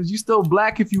Hamptons, "You still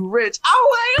black if you rich."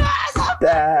 Oh my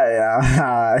God!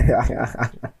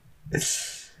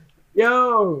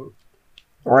 Yo,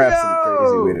 Rhapsody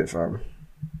crazy with it, fam.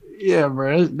 Yeah,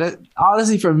 bro. That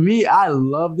honestly, for me, I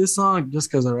love this song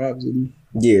just because of Rhapsody.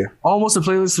 Yeah. Almost a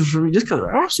playlist for me just because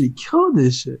Rhapsody killed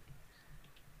this shit.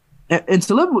 And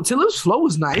Talib's flow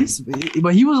was nice,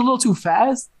 but he was a little too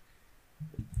fast.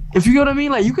 If you know what I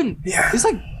mean, like you can. Yeah.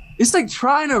 It's like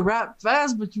trying to rap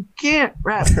fast, but you can't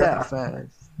rap that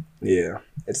fast. Yeah,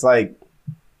 it's like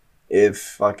if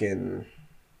fucking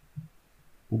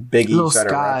Biggie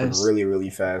started rapping really, really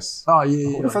fast. Oh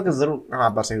yeah. Who the fuck is Little?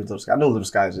 I'm about to say who Little Skies. I know Little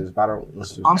Skies is, but I don't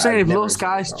listen to. I'm saying if Little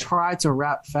Skies tried to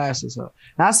rap fast as hell.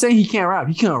 Not saying he can't rap.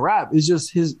 He can rap. It's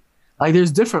just his like.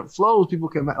 There's different flows people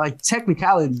can like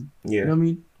technicality. Yeah. You know what I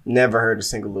mean? Never heard a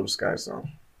single Little Skies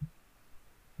song.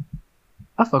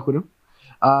 I fuck with him.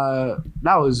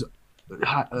 That was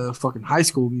fucking high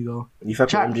school me though. You fuck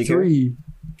Track with MGK? 3.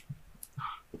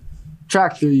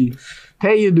 Track 3.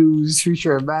 Pay Your Dues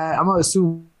feature Bad. I'm gonna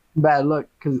assume Bad Luck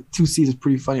because 2C's is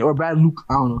pretty funny. Or Bad Luke,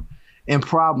 I don't know. And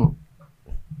Problem.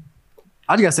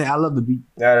 I just gotta say I love the beat.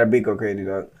 Yeah, that beat go crazy,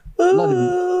 dog. Love the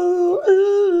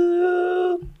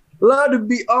beat. Love the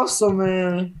beat also,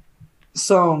 man.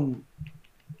 Some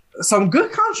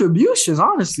good contributions,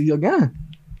 honestly, again.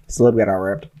 Celeb got out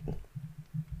rapped.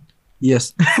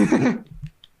 Yes.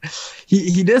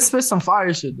 he did spit some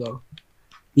fire shit though.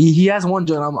 He has one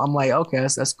joint. I'm like, okay,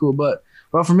 that's cool. But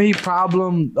for me,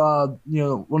 Problem, one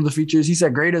of the features, he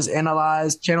said, great as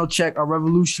analyzed, channel check, our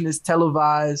revolution is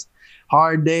televised,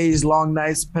 hard days, long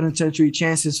nights, penitentiary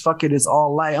chances, fuck it, it's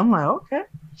all light. I'm like, okay.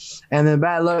 And then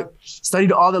Bad Luck,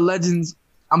 studied all the legends.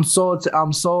 I'm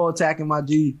so attacking my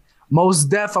G. Most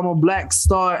Def, I'm a black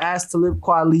star, asked to live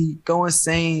Kweli, go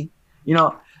insane. You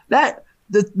know, that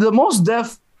the Most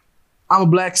Def, I'm a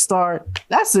black star,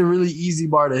 that's a really easy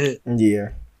bar to hit.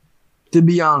 Yeah. To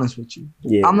be honest with you,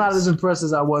 yeah, I'm not as impressed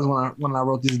as I was when I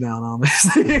wrote this down,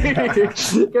 honestly.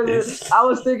 Because I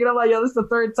was thinking, I'm like, yo, this is the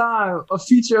third time a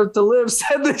feature of Talib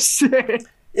said this shit.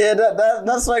 Yeah,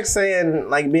 that's like saying,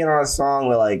 like being on a song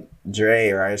with like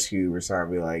Dre or Ice Cube or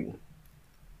something, be like,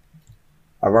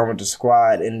 I run with the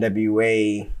squad,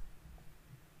 NWA.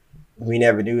 We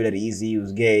never knew that Eazy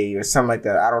was gay or something like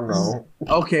that. I don't know.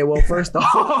 Okay, well, first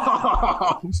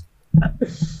off.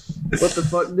 What the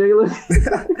fuck,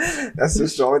 Jalen? That's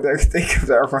just the only thing I can think of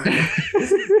that right.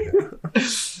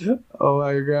 Oh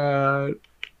my god.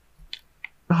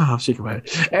 I'm shaking my head.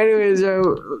 Anyways,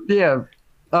 yeah.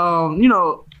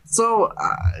 So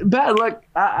Bad Luck.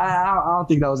 I don't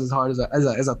think that was as hard as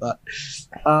I thought.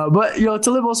 But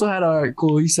Talib also had a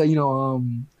cool. He said, y'all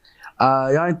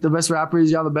ain't the best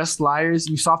rappers. Y'all the best liars.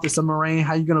 You soft as summer rain.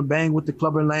 How you gonna bang with the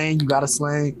clubber lane? You got a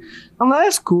slang. I'm like,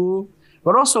 that's cool.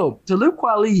 But also, Talib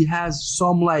Kweli has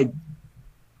some like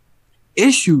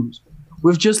issues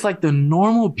with just like the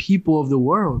normal people of the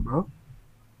world, bro.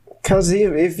 Cause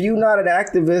if you're not an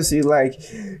activist, you're like,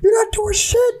 you're not doing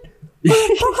shit.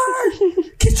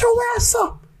 Get your ass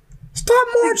up. Stop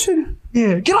marching.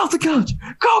 Yeah, get off the couch.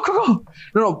 Go.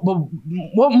 No, but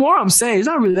what more I'm saying is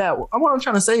not really that. What I'm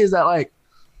trying to say is that like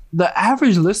the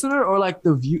average listener or like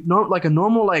the view, like a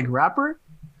normal like rapper,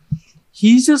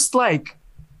 he's just like.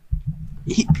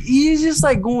 He's just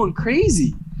like going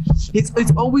crazy. It's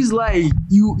always like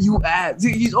you add.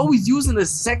 He's always using the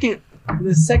second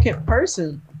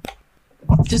person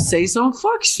to say some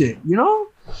fuck shit,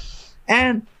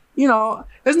 And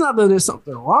it's not that there's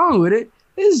something wrong with it.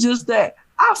 It's just that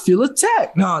I feel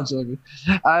attacked. No, I'm joking.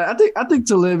 I think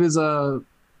Talib is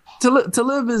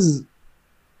Talib is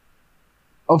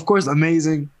of course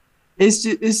amazing. It's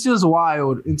just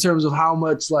wild in terms of how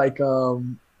much like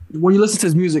when you listen to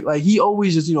his music, like he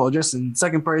always just, just in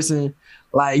second person,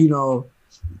 like,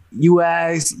 you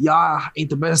ask, y'all ain't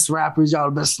the best rappers, y'all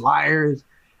the best liars.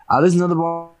 There's another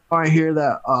bar here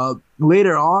that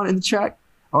later on in the track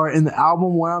or in the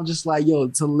album where I'm just like, yo,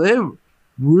 Talib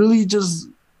really just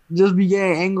be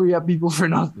getting angry at people for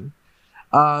nothing.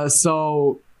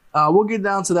 So we'll get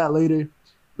down to that later.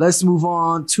 Let's move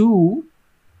on to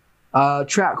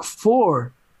track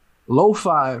 4,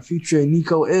 Lo-Fi featuring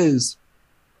Nico Is.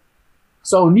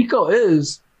 So Nico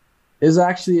Is is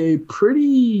actually a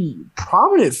pretty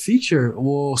prominent feature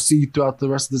we'll see throughout the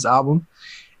rest of this album.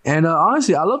 And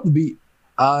honestly, I love the beat.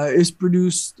 It's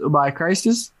produced by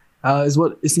Crisis, is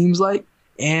what it seems like.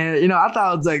 And I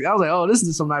thought I was like, oh, this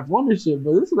is some Knife Wonder shit,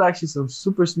 but this is actually some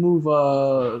super smooth,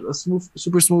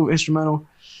 super smooth instrumental.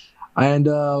 And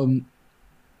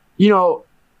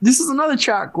this is another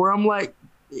track where I'm like,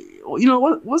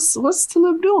 what's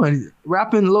Talib doing?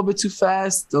 Rapping a little bit too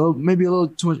fast, maybe a little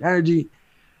too much energy.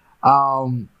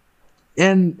 And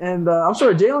I'm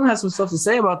sure Jalen has some stuff to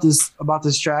say about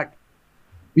this track,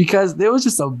 because there was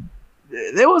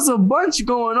a bunch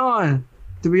going on,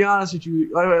 to be honest with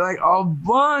you, like a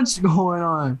bunch going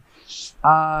on.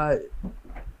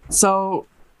 So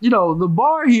the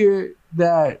bar here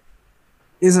that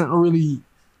isn't really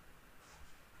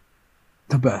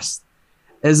the best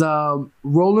is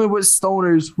rolling with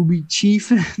stoners who be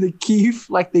chiefing the keef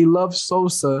like they love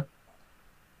Sosa.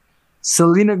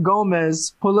 Selena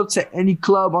Gomez pull up to any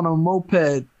club on a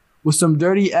moped with some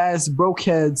dirty ass broke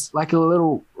heads like a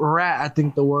little rat, I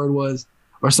think the word was,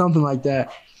 or something like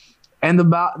that. And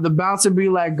the bouncer be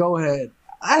like, "Go ahead."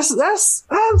 That's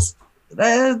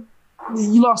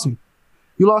you lost me.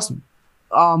 You lost me.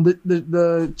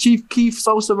 The Chief Keef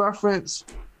Sosa reference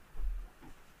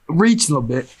reached a little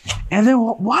bit, and then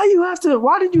why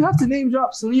did you have to name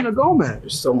drop Selena Gomez?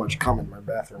 There's so much cum in my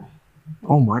bathroom.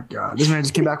 Oh my God, this man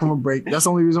just came back from a break. That's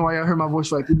the only reason why I heard my voice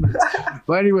for like 3 minutes.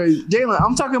 But anyway, Jalen,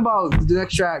 I'm talking about the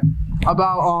next track.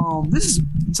 About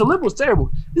Talib was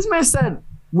terrible. This man said,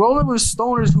 rolling with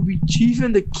stoners who be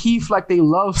chiefing the keef like they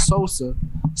love Sosa.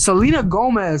 Selena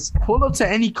Gomez pulled up to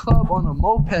any club on a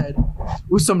moped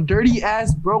with some dirty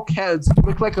ass broke heads,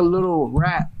 look like a little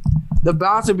rat. The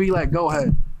bouncer be like, "Go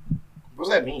ahead." What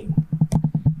does that mean?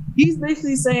 He's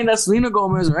basically saying that Selena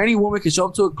Gomez or any woman can show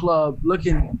up to a club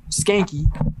looking skanky,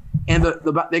 and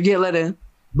they get let in.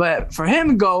 But for him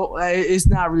to go, it's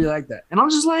not really like that. And I'm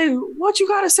just like, what you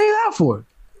gotta say that for?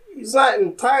 He's not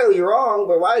entirely wrong,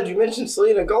 but why did you mention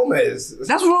Selena Gomez?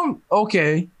 That's what I'm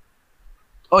okay.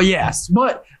 Oh yes,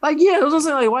 but that's what I'm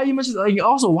saying. Like, why you mention? Like,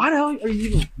 also, why the hell are you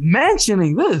even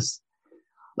mentioning this?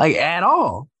 Like, at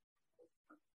all?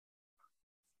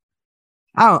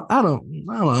 I don't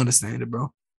understand it,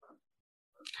 bro.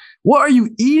 What are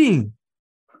you eating?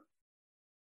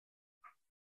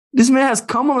 This man has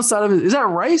cum on the side of it. Is that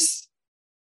rice?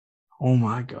 Oh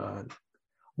my God.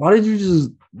 Why did you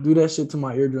just do that shit to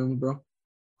my eardrums, bro?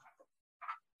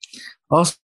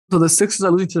 Also, the Sixers are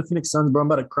losing to the Phoenix Suns, bro. I'm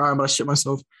about to cry. I'm about to shit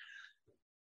myself.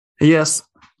 Yes.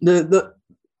 The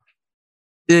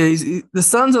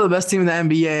Suns are the best team in the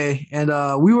NBA,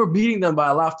 and we were beating them by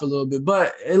a lot for a little bit,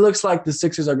 but it looks like the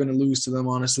Sixers are going to lose to them,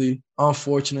 honestly,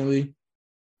 unfortunately.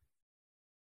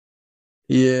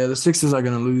 Yeah, the Sixers are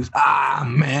going to lose.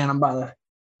 Man, I'm about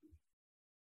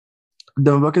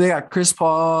to... They got Chris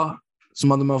Paul,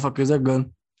 some other motherfuckers. They're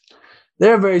good.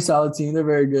 They're a very solid team. They're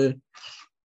very good.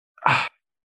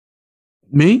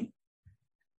 Me?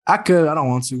 I could. I don't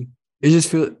want to. It just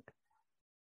feels...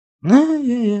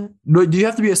 Yeah. Do you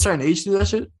have to be a certain age to do that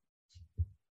shit?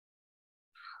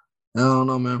 I don't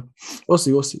know, man. We'll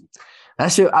see. That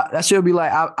shit will be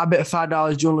like, I bet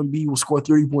 $5 Joel Embiid will score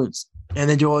 30 points. And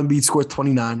then Joel Embiid scores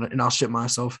 29, and I'll shit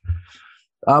myself.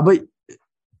 But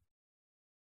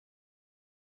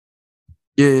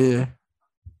yeah.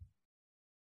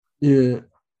 You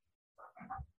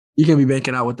can be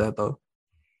banking out with that, though.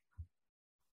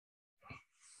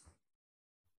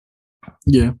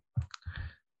 Yeah.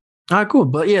 All right, cool.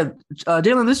 But yeah,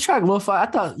 Jalen, this track, Lo-Fi, I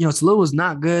thought, Talib was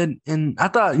not good. And I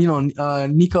thought,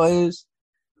 Nico is.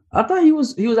 I thought he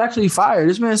was actually fired.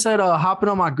 This man said, hopping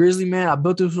on my Grizzly, man, I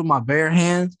built this with my bare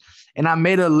hands, and I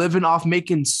made a living off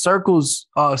making circles,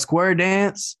 square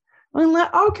dance. I'm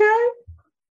like, okay.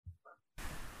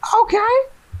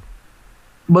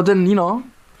 But then,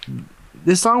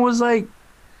 this song was like,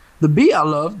 the beat I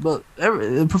loved, but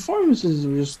the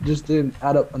performances just didn't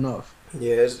add up enough.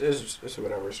 Yeah, it's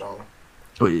whatever song.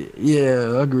 But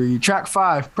yeah, I agree. Track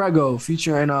 5, Prego,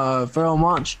 featuring Pharoah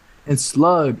Monch and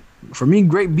Slug. For me,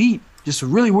 great beat. Just a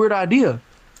really weird idea.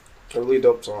 A really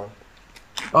dope song.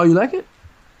 Oh, you like it?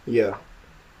 Yeah.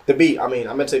 The beat. I meant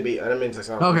to say beat. I didn't mean to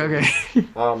say song. Okay.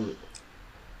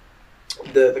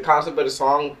 The concept of the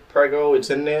song, Prego,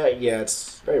 it's in there. Yeah,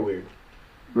 it's very weird.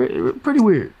 Pretty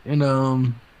weird. And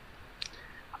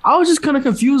I was just kind of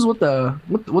confused what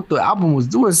the album was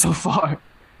doing so far.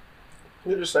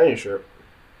 You're just saying shit.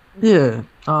 Yeah.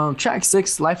 Track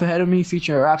 6, Life Ahead of Me,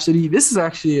 featuring Rhapsody. This is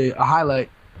actually a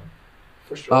highlight.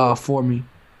 For sure. For me.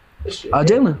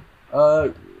 Jalen,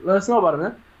 let us know about it,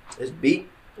 man. This beat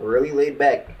really laid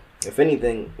back. If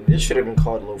anything, this should have been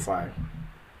called lo-fi.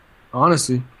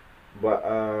 Honestly. But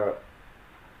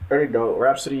there you go.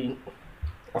 Rhapsody,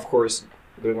 of course,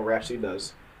 doing what Rhapsody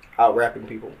does, out rapping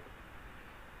people.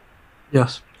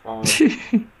 Yes.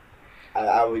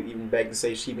 I would even beg to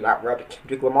say she even out rapped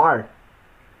Kendrick Lamar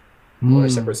on a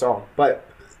separate song, but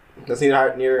that's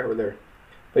near or there.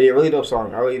 But yeah, really dope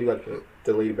song. I really do like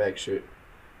the Lady Bag shit.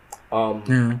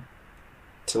 Yeah.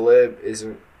 Talib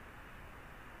isn't.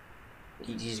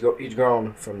 He's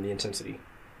grown from the intensity,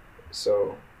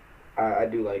 so I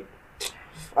do like.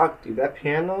 Fuck, dude, that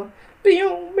piano.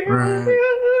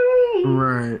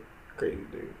 Right. Crazy,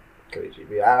 dude. Crazy.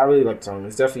 But yeah, I really like the song.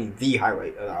 It's definitely the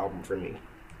highlight of the album for me.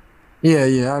 Yeah,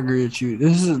 I agree with you.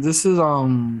 This and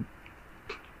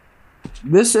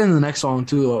the next song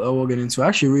too. We'll get into. I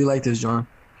actually really like this, John.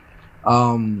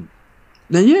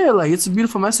 Then yeah, like it's a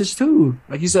beautiful message too.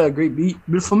 Like you said, a great beat,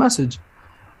 beautiful message.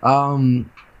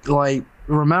 Like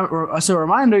remember, as a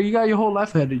reminder, you got your whole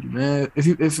life ahead of you, man.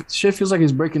 If shit feels like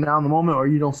it's breaking down in the moment or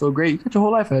you don't feel great, you got your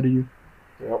whole life ahead of you.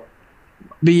 Yep.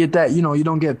 Be it that you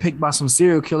don't get picked by some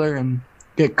serial killer and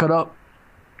get cut up.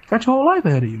 You got your whole life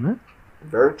ahead of you, man.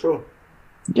 Very true.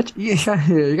 You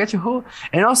got your whole,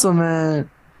 and also, man.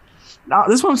 Now,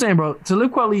 this is what I'm saying, bro.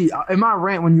 Talib Kweli, in my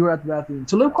rant when you were at the bathroom,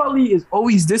 Talib Kweli is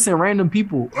always dissing random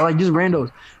people, or like just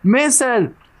randos. Man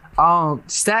said,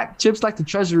 stack chips like the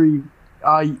treasury.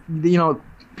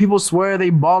 People swear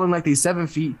they balling like they 7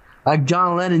 feet, like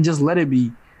John Lennon. Just let it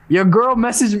be. Your girl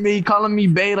messaged me calling me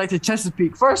Bay like the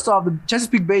Chesapeake. First off, the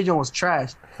Chesapeake Bay John was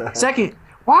trash. Second,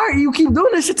 why do you keep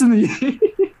doing this shit to me? Hey,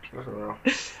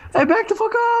 back the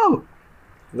fuck up.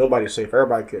 Nobody's safe.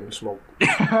 Everybody getting smoked.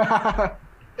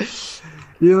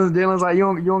 Dylan's like,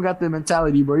 you don't got the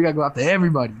mentality, bro. You gotta go after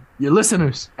everybody. Your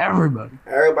listeners, everybody.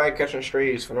 Everybody catching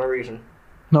strays for no reason.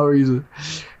 No reason.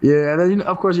 Yeah, and then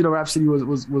of course, Rhapsody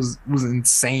was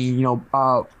insane.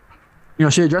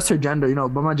 She addressed her gender,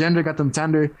 but my gender got them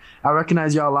tender. I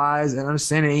recognize y'all lies and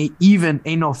understanding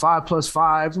ain't no 5 +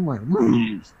 5. I'm like,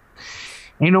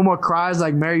 ain't no more cries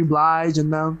like Mary Blige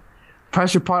and them.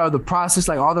 Pressure part of the process,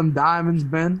 like all them diamonds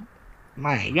been.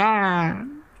 My God.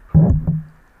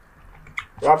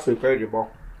 Rhapsody crazy, bro.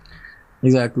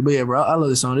 Exactly. But yeah, bro, I love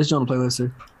this song. This is on the playlist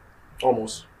here.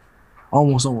 Almost.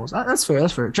 That's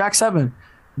fair. Track 7.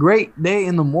 Great Day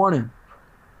in the Morning.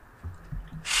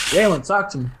 Jalen, talk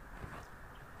to me.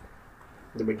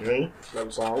 The beginning of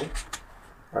the song,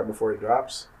 right before it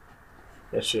drops,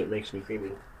 that shit makes me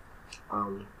creamy.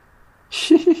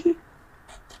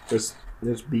 This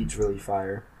beat's really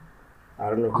fire. I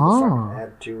don't know who the fuck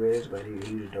Attitude is, but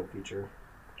he's a dope feature.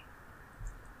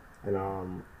 And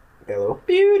that little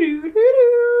I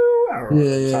don't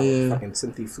know what fucking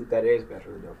synthy flute that is, but that's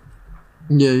really dope.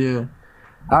 Yeah.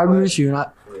 I agree with you. Yeah,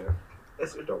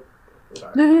 it's dope.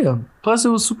 Yeah. Plus, it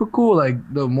was super cool. Like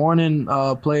the morning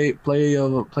play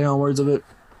on words of it.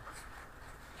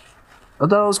 I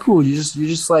thought it was cool. You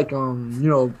just like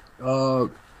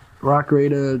Rock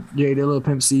Raider, J Dilla,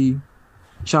 Pimp C,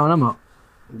 shouting them out.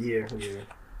 Yeah.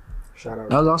 Shout out.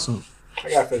 That was awesome.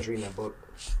 I gotta finish reading that book.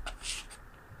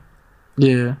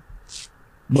 Yeah,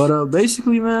 but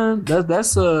basically, man,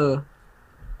 that's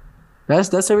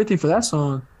everything for that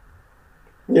song.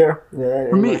 Yeah.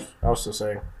 For me, I was still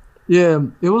saying. Yeah,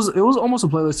 it was almost a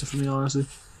playlist for me, honestly.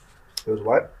 It was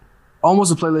what?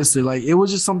 Almost a playlist. Like it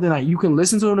was just something that you can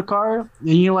listen to in the car, and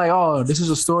you're like, oh, this is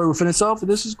a story within itself,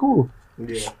 and this is cool.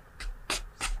 Yeah.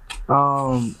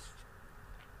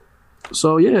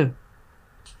 So yeah.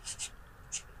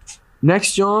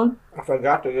 Next, John. I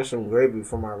forgot to get some gravy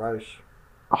for my rice.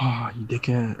 Oh, you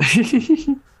dickhead.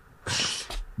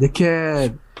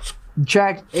 Dickhead.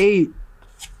 Track 8.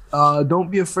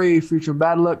 Don't Be Afraid featuring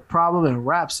Bad Luck, Problem, and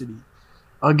Rhapsody.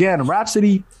 Again,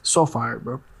 Rhapsody, so fire,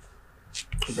 bro.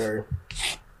 Very.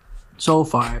 So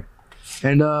fire.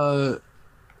 And I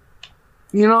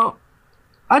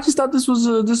just thought this was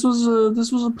a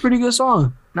pretty good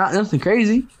song. Not nothing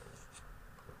crazy.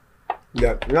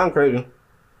 Yeah, not crazy.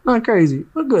 Not crazy,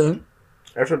 but good.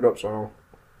 That's a dope song.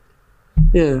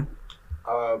 Yeah.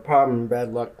 Problem,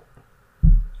 Bad Luck.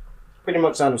 Pretty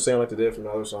much sound the same like they did from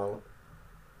the other song.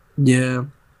 Yeah.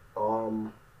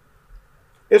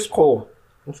 It's cool.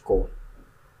 It's cool.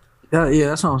 Yeah,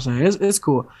 that's what I'm saying. It's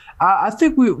cool. I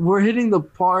think we're hitting the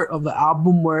part of the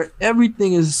album where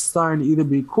everything is starting to either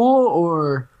be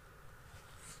cool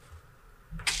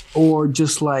or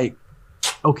just like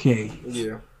okay.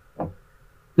 Yeah.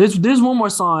 There's one more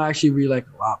song I actually really like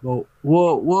a lot, but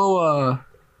we'll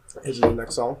Is it the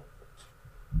next song?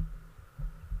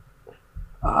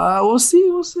 We'll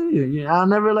see. Yeah, I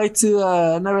never like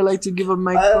to give up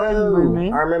my credit,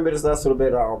 man. I remember this last little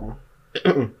bit of the album.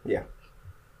 Yeah.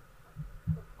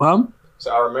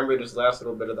 So I remember this last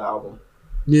little bit of the album.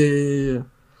 Yeah.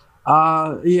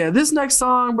 This next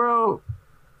song, bro.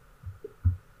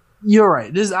 You're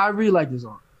right. I really like this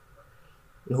song.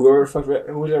 Whoever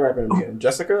who's that rapping again?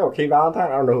 Jessica or K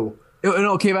Valentine? I don't know who.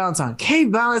 No, K Valentine. K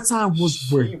Valentine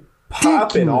was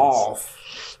Popping off.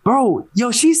 Bro,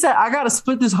 yo, she said, I gotta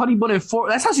split this honey bun in 4.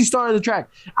 That's how she started the track.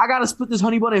 I gotta split this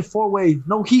honey bun in 4 ways.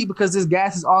 No heat because this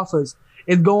gas is off us.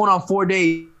 It's going on 4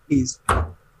 days.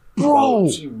 Bro.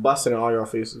 She busting in all your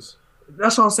faces.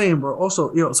 That's what I'm saying, bro.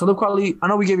 Also, yo, Salib Kweli, I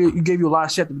know we gave you a lot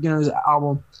of shit at the beginning of this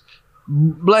album.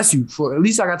 Bless you for at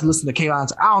least I got to listen to K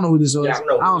Valentine. I don't know who this is. Yeah, I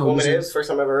don't know who this is. First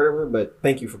time I've ever heard of her, but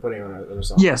thank you for putting on a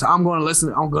song. Yes, I'm going to listen.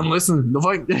 The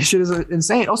fuck, that shit is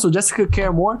insane. Also, Jessica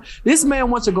Care Moore. This man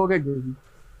wants to go get Gravy.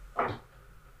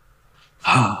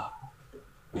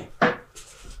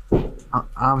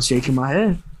 I'm shaking my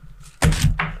head.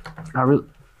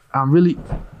 I'm really.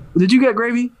 Did you get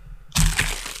Gravy?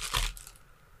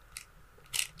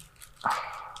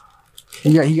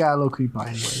 He got a little creep out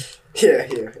anyway. Yeah.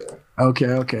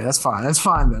 Okay, that's fine,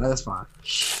 man. That's fine.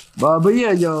 But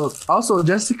yeah, yo. Also,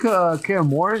 Jessica Care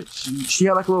Moore, she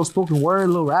had like a little spoken word, a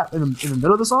little rap in the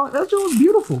middle of the song. That shit was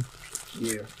beautiful.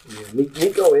 Yeah.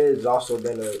 Nico has also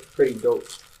been a pretty dope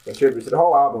contributor to the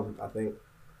whole album, I think.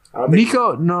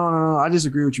 Nico, no, I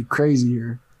disagree with you crazy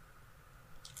here.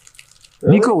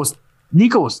 Really?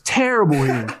 Nico was terrible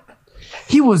here.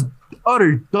 He was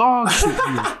utter dog shit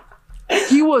here.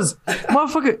 He was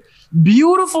motherfucker.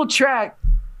 Beautiful track.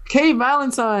 K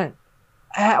Valentine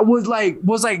was like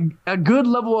a good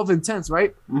level of intense,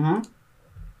 right? Mm-hmm.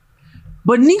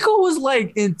 But Nico was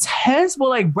like intense, but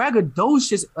like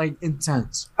braggadocious, like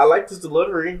intense. I liked his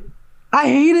delivery. I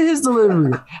hated his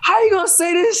delivery. How you gonna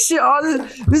say this shit?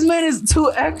 This man is too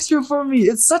extra for me.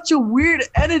 It's such a weird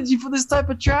energy for this type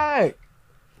of track.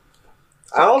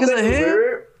 I don't think it's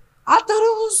weird. I thought it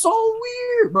was so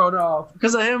weird, bro. No,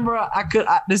 because of him, bro.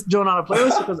 This joint on a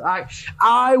playlist because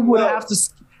I would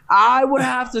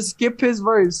have to skip his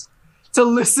verse to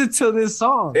listen to this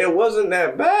song. It wasn't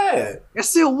that bad.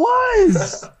 Yes, it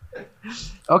was.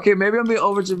 Okay, maybe I'm being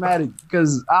over dramatic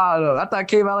because I don't know. I thought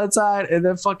K Valentine and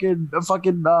then fucking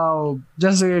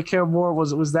Jessica Care Moore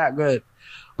was that good,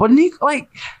 but Nick, like,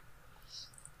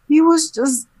 he was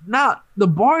just not. The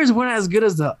bars weren't as good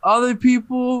as the other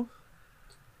people.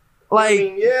 Like, I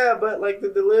mean, yeah, but like the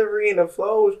delivery and the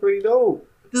flow was pretty dope.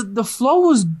 The flow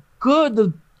was good.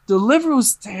 The delivery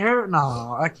was terrible.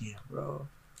 No, I can't, bro.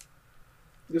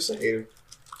 Just a hater.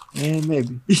 And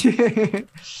maybe.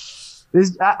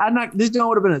 This joint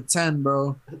would have been a 10,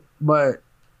 bro. But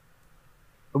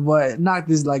knock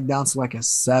this like down to like a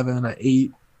 7, or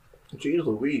 8. Jeez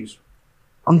Louise.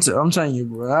 I'm telling you,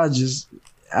 bro.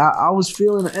 I was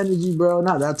feeling the energy, bro.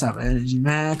 Not that type of energy,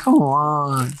 man. Come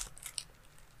on.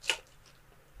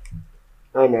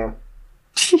 I know.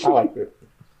 I liked it.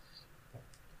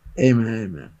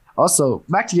 Amen. Also,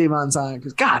 back to K Valentine,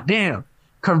 because goddamn,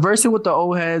 conversing with the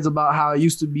old heads about how it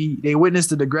used to be, they witnessed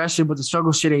the digression, but the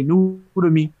struggle shit ain't new to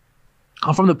me.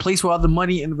 I'm from the place where all the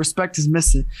money and the respect is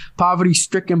missing. Poverty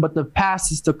stricken, but the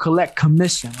past is to collect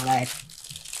commission. Like,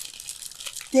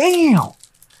 damn.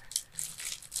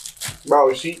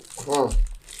 Bro,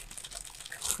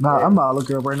 Nah, I'm about to look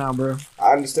her up right now, bro.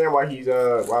 I understand why he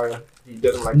doesn't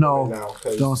like no, women now.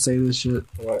 Don't say this shit.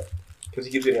 What? Because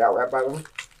he keeps getting out rap by them?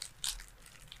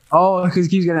 Oh, because he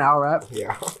keeps getting out rap?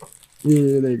 Yeah.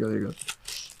 Yeah, there you go.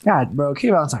 God, bro, K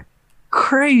Valentine,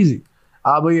 crazy.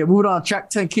 But yeah, moving on. Track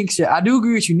 10, King shit. I do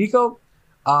agree with you, Nico.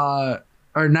 Or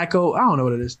Nico. I don't know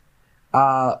what it is.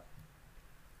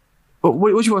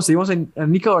 What you want to say? You want to say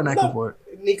Nico or Nico for it?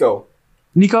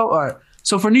 Nico. All right.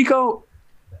 So for Nico,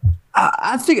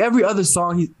 I think every other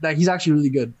song he's actually really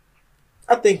good.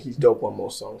 I think he's dope on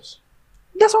most songs.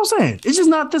 That's what I'm saying. It's just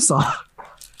not this song.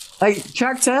 Like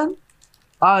track 10,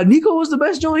 Nico was the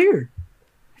best joint here.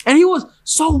 And he was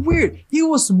so weird. He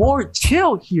was more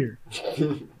chill here.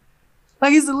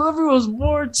 Like his delivery was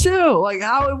more chill. Like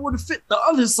how it would fit the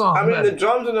other song. I mean, the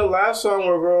drums in the last song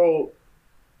were real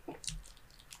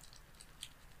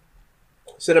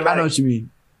cinematic. I know what you mean.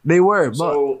 They were, but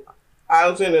so I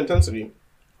was in intensity.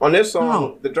 On this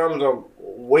song, the drums are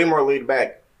way more laid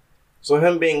back. So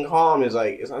him being calm is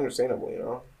like, it's understandable, you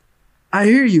know? I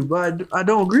hear you, but I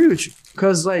don't agree with you.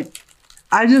 Because, like,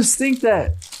 I just think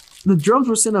that the drums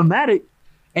were cinematic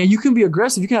and you can be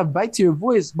aggressive. You can have bite to your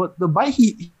voice. But the bite,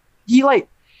 he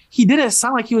didn't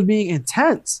sound like he was being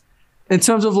intense in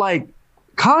terms of, like,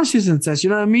 conscious intense.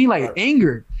 You know what I mean? Like,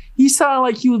 anger. He sounded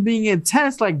like he was being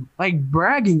intense, like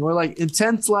bragging or, like,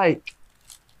 intense, like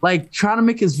trying to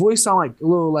make his voice sound, like, a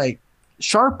little, like,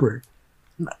 sharper.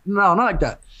 No, not like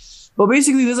that. But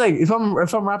basically, there's like if I'm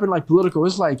rapping like political,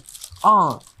 it's like,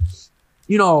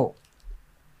 you know,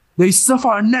 they stuff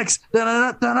our necks.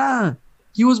 Da-da-da-da-da.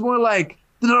 He was more like,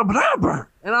 da-da-da-da-da.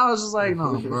 And I was just like,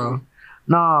 no, bro.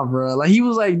 Nah, bro. Like, he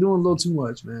was like doing a little too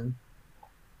much, man.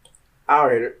 I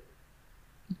hate it.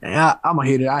 Yeah, I'm gonna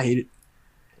hate it. I hate it.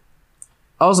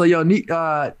 Also, yo,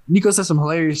 Nico said some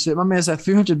hilarious shit. My man said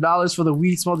 $300 for the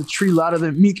weed smelled the tree louder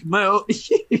than Meek Mill.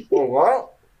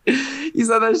 What? He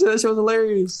said that shit. That shit was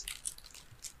hilarious.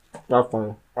 That's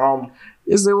funny.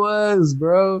 Yes, it was,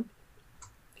 bro.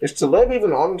 Is Talib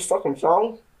even on this fucking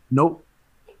song? Nope.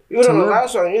 He was on the Talib-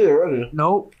 last song either, wasn't he?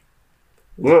 Nope.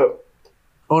 Look.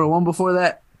 Oh, the one before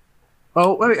that.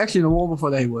 Oh, wait, actually, the one before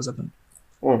that he was, I think.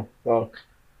 Oh.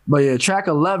 But yeah, track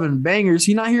 11, Bangers.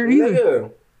 He not here either.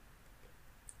 Nigga.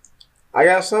 I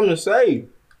got something to say.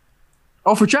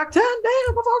 Oh, for track 10?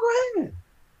 Damn, motherfucker, go ahead.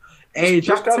 Hey, Just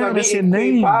track because 10, I'm that's your eating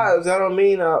cream name. pies, that don't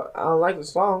mean I don't like the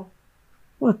song.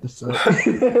 What the fuck?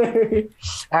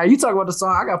 All right, you talk about the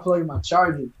song. I got to plug in my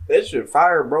charger. That shit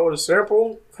fire, bro. The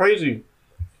sample, crazy.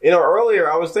 You know,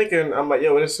 earlier I was thinking, I'm like,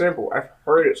 yo, it's simple. I've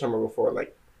heard it somewhere before,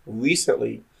 like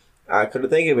recently. I couldn't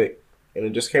think of it, and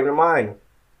it just came to mind.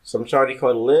 Some shawty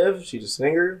called Liv. She's a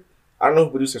singer. I don't know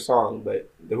who produced her song, but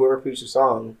whoever produced the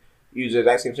song used the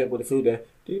exact same sample to food that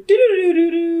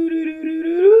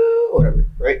whatever,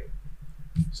 right?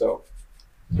 So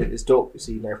it's dope to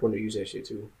see Knife Wonder use that shit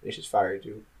too. It's just fire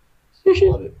too.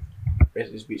 Love it.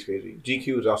 This beat's crazy.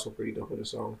 GQ is also pretty dope with the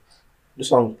song. The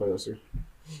song's playlister.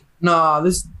 Nah,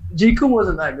 this GQ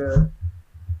wasn't that good.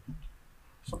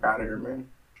 Fuck out of here, man.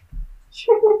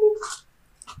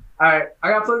 All right, I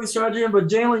got to plug this charger in, but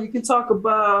Jalen, you can talk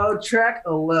about track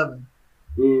 11.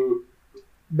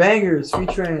 Bangers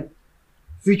featuring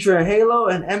Halo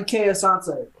and MK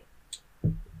Asante.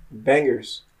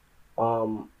 Bangers.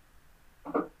 I'm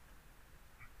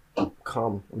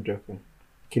joking.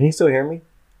 Can he still hear me?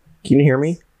 Can you hear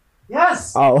me?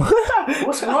 Yes. Oh.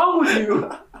 What's wrong with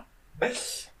you?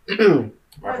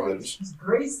 My apologies.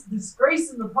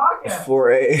 Disgrace in the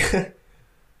podcast.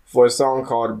 For a song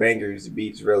called Bangers, the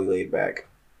beat's really laid back.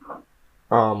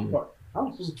 I'm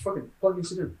supposed to fucking plug this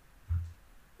shit in.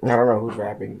 I don't know who's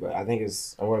rapping, but I think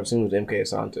I'm going to assume it's MK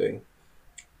Asante.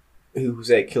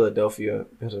 Who's at Philadelphia,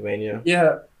 Pennsylvania.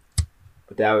 Yeah.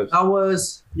 But that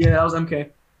was MK.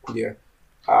 Yeah.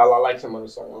 I like some of the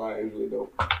song a lot. It was really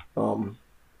dope.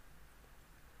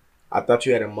 I thought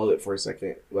you had a mullet for a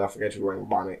second, but I forgot you were wearing a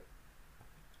bonnet.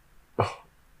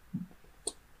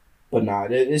 But nah,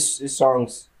 this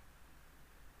song's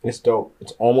it's dope.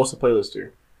 It's almost a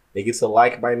playlister. It gets a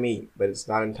like by me, but it's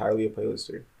not entirely a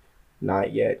playlister.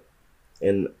 Not yet.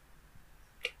 And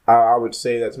I would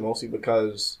say that's mostly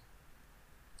because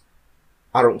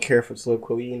I don't care for Talib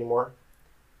Kweli anymore.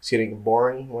 It's getting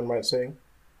boring, one might say.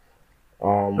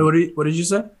 What did you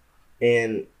say?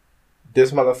 And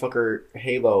this motherfucker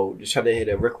Halo just tried to hit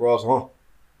a Rick Ross,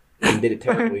 and did it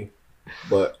terribly.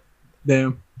 But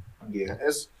damn, yeah,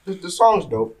 the song's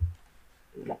dope.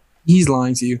 He's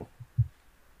lying to you.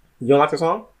 You don't like the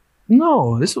song?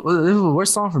 No, this was the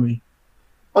worst song for me.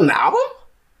 On the album?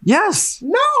 Yes.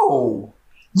 No.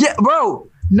 Yeah, bro.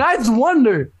 Ninth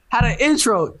Wonder had an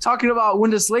intro talking about when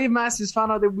the slave masters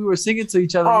found out that we were singing to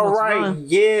each other. All right,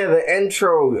 yeah, the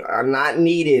intro not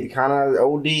needed, kind of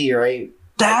OD, right?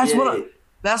 That's what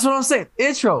I'm saying.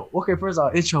 Intro. Okay, first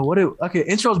off, intro.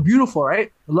 Intro's beautiful,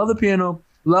 right? I love the piano,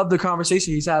 love the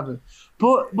conversation he's having.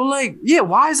 But like, yeah,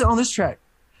 why is it on this track?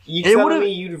 You telling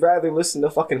me you'd rather listen to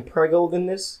fucking Prego than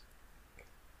this?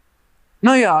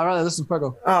 No, yeah, I'd rather listen to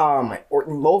Prego. Or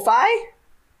lo-fi?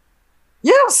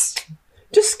 Yes.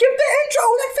 Just skip the intro,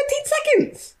 like 15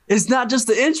 seconds. It's not just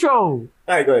the intro. All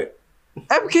right, go ahead.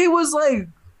 MK was like,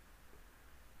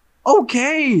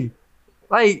 okay.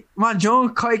 Like, my jaw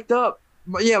caked up.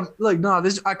 But yeah, look, no,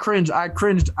 I cringed.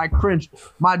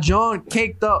 My jaw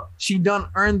caked up. She done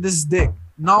earned this dick.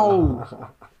 No.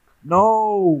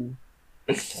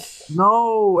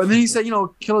 And then he said,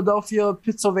 Philadelphia,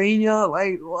 Pennsylvania.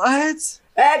 Like, what?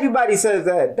 Everybody says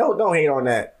that. Don't hate on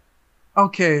that.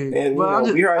 Okay. And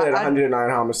we heard that 109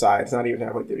 homicides. Not even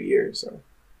halfway through the year, so.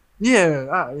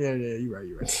 Yeah, you're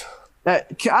right.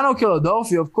 I know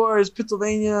Philadelphia, of course.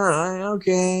 Pennsylvania,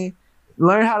 okay.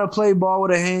 Learn how to play ball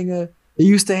with a hanger. They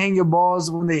used to hang your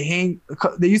balls when they hang.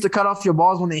 They used to cut off your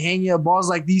balls when they hang your balls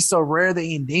like these so rare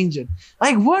they endangered.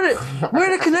 Like where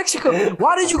the connection come?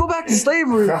 Why did you go back to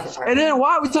slavery? And then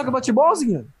why are we talking about your balls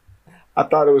again? I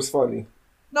thought it was funny.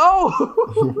 No.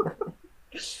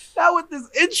 Now with this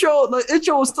intro, the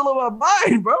intro was still in my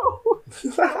mind, bro. What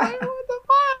the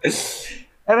fuck?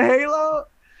 And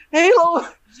Halo,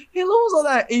 Halo was on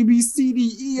that A B C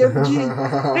D E F G.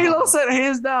 Halo said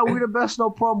hands down, we the best no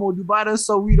promo. Dubai to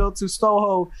Soweto to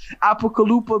Soho,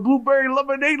 Apocalypse, Blueberry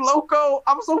Lemonade Loco.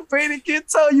 I'm so faded, can't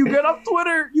tell you. Get up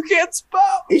Twitter, you can't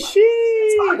spell. It's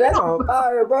shit. That's on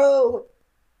fire, bro.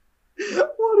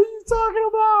 What are you talking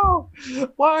about?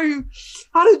 Why are you?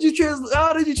 How did you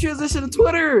transition to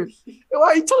Twitter? Why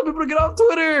are you telling people to get off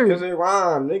Twitter? Because it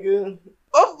rhyme, nigga.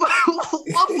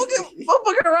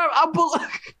 Motherfucker rap.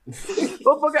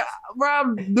 Motherfucker rap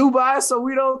Dubai,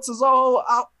 Soweto, Soho,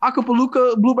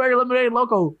 Acapulco, Blueberry Lemonade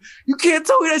Loco. You can't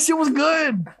tell me that shit was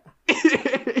good.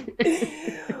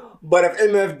 But if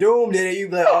MF Doom did it,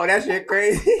 you'd be like, oh, that shit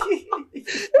crazy.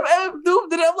 If MF Doom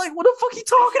did it, I'm like, what the fuck you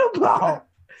talking about?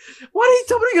 Why did he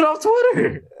tell me to get off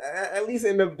Twitter? At least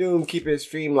MF Doom keep it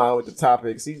streamlined with the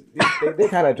topics. They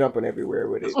kind of jumping everywhere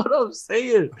with it. That's what I'm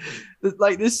saying.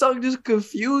 Like, this song just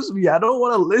confused me. I don't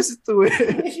want to listen to it.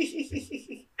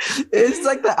 It's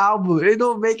like the album. It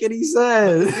don't make any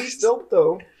sense. He's dope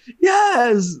though.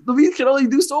 Yes, the beat can only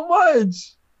do so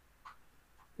much.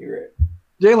 You're right.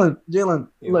 Jalen,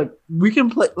 Yeah. look, we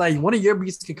can play, like, one of your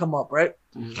beats can come up, right?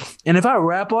 Mhm. And if I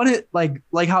rap on it, like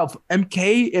how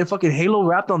MK and fucking Halo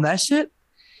rapped on that shit,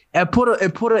 and put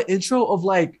an intro of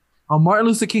like a Martin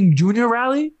Luther King Jr.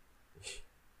 rally,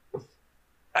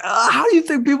 how do you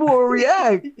think people will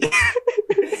react?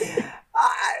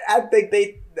 I think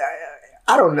they.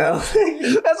 I don't know.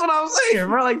 That's what I'm saying,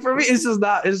 bro. Like, for me, it's just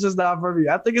not for me.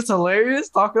 I think it's hilarious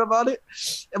talking about it,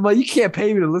 but you can't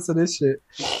pay me to listen to this shit.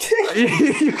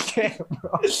 You can't,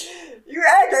 bro. You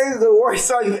act like it's the worst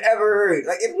song you've ever heard.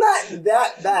 Like, it's not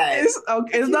that bad. It's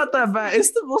okay. It's not that bad.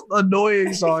 It's the most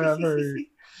annoying song I've heard.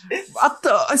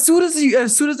 As soon as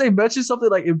they mention something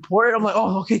like important, I'm like,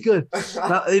 oh, okay, good.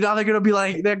 Now they're gonna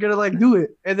do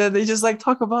it, and then they just like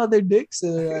talk about their dicks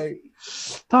and like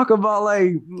talk about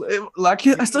like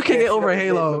I still can't get over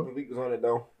Halo. Memphis Bleak was on it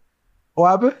though. What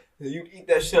happened? You eat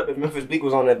that shit up if Memphis Bleak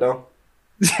was on it though.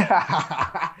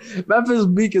 Memphis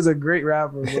Bleak is a great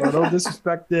rapper, bro. Don't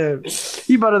disrespect him.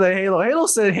 He better than Halo. Halo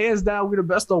said hands down, we the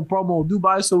best on promo.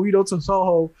 Dubai, Soweto to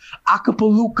Soho,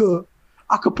 Acapulco,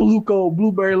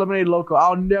 Blueberry Lemonade Loco.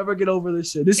 I'll never get over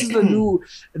this shit. This is the new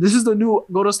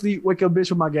go to sleep, wake up bitch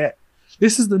with my gat.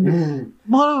 This is the new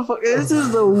motherfucker. This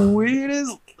is the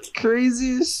weirdest,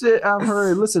 craziest shit I've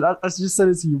heard. Listen, I just said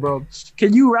it to you, bro.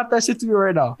 Can you rap that shit to me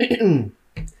right now?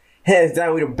 Hands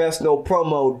down, we the best no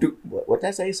promo. What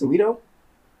that say, Soweto?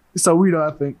 Soweto,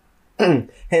 I think.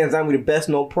 Hands down, we the best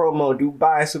no promo.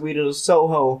 Dubai, Soweto to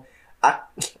Soho.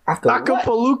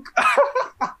 Acapulco.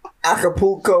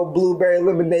 Acapulco, Blueberry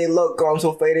Lemonade Loco. I'm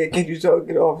so faded. Can't you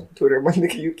get off Twitter, my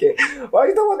nigga? You can't. Why are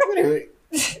you talking about Twitter?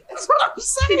 That's what I'm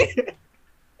saying.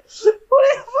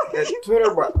 What That's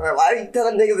Twitter, bro. Why are you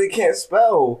telling niggas they can't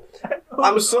spell?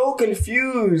 I'm so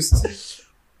confused.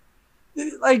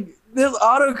 Like, there's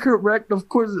autocorrect, of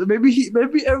course. Maybe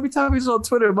every time he's on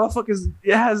Twitter, motherfuckers,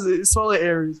 it has spelling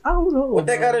errors. I don't know. What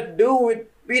that gotta do with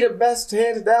be the best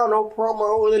hands down, no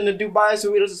promo than the Dubai,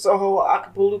 Soweto, Soho,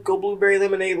 Acapulco, Blueberry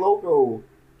Lemonade Loco.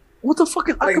 What the fuck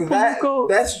is Like Acapulco?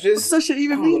 that's just. What's that shit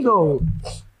even mean, though?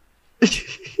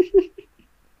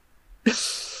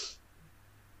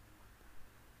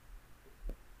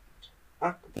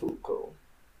 Acapulco.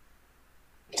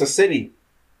 It's a city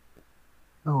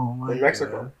Oh my in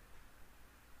Mexico.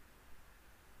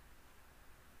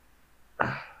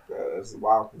 It's,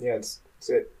 wow. Yeah, it's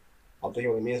it. I don't think it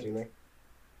really means anything.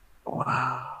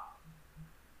 Wow.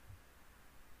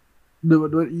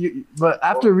 But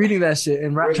after reading that shit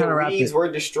and trying to rap Reeds it,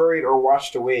 were destroyed or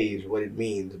washed away is what it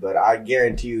means. But I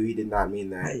guarantee you, he did not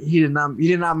mean that. he did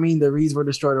not mean the reeds were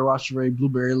destroyed or washed away.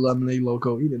 Blueberry Lemonade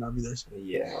Loco. He did not mean that shit.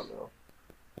 Yeah, I don't know.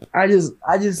 I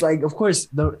just like, of course,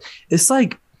 it's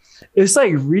like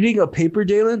reading a paper,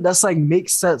 Jalen. That's like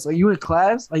makes sense. Like, you in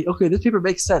class, like, okay, this paper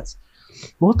makes sense.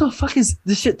 But what the fuck is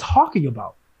this shit talking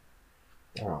about?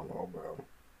 I don't know, bro.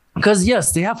 Because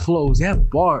yes, they have flows, they have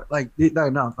bars, like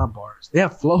not bars. They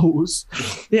have flows,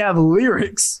 they have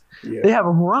lyrics, Yeah. they have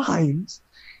rhymes.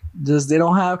 Just they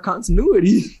don't have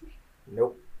continuity.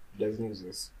 Nope. Doesn't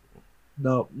exist.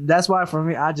 No, that's why for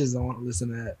me, I just don't want to listen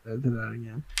to that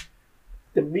again.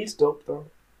 The beat's dope though.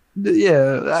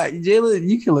 Yeah, Jalen,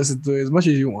 you can listen to it as much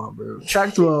as you want, bro.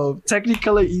 Track 12,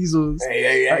 Technicolor easels.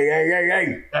 Hey.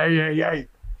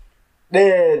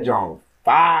 They're on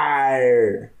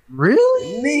fire.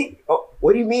 Really? Me? Oh,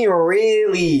 what do you mean,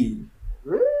 really?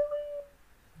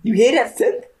 You hear that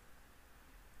synth?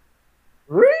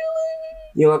 Really?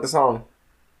 You don't like the song?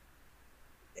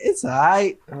 It's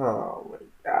alright. Oh my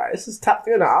god, this is top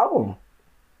 3 on the album.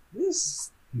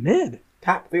 This mid.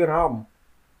 Top 3 on the album.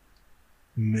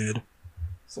 Mid.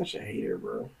 Such a hater,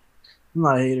 bro. I'm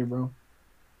not a hater, bro.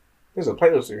 There's a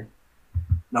playlist here.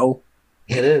 No.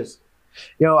 It is.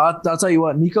 Yo, I'll tell you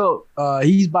what, Nico,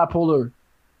 he's bipolar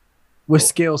with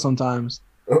scale sometimes.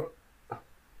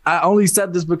 I only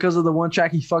said this because of the one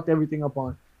track he fucked everything up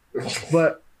on.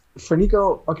 But for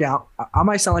Nico, okay, I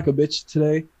might sound like a bitch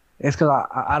today. It's because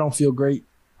I don't feel great.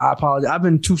 I apologize. I've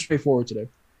been too straightforward today,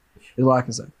 is what I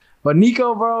can say. But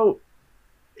Nico, bro,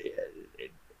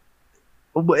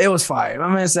 it was fire. My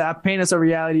man said, I paint us a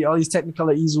reality, all these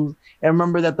Technicolor easels, and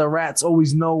remember that the rats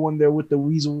always know when they're with the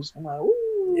weasels. I'm like, ooh.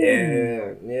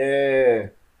 Yeah.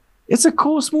 It's a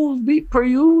cool, smooth beat per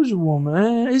usual,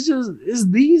 man. It's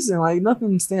decent. Like,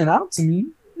 nothing stand out to me.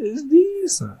 It's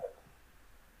decent.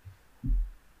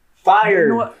 Fire. You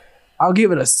know what? I'll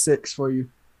give it a 6 for you.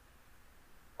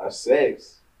 A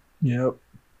 6. Yep.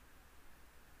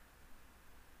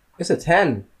 It's a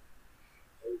 10.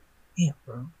 Yeah,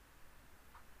 bro.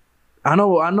 I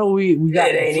know we got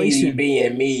it ain't inflation. easy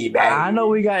being me, baby. I know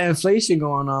we got inflation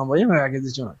going on, but you know I gotta get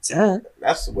this joint a 10.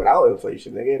 That's without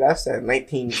inflation, nigga. That's that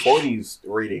 1940s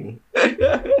rating.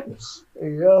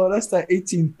 Yo, that's that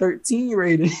 1813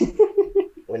 rating.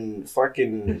 When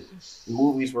fucking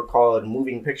movies were called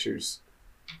moving pictures.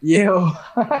 Yo.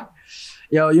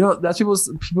 Yo, you know that's people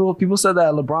said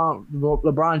that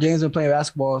LeBron James been playing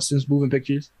basketball since moving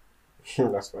pictures.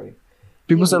 That's funny.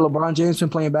 People said LeBron James been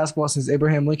playing basketball since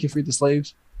Abraham Lincoln freed the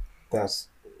slaves. That's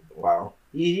wow.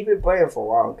 He been playing for a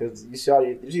while because you see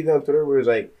that on Twitter where it was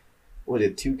like, was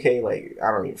it 2K? Like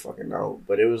I don't even fucking know,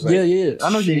 but it was like yeah.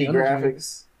 I know shitty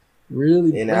graphics.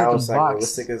 Really, and now it's like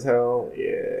realistic as hell.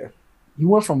 Yeah. You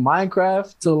went from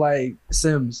Minecraft to like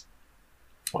Sims.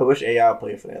 I wish AI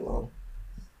played for that long.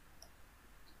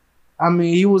 I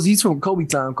mean, he's from Kobe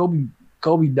time.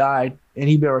 Kobe died, and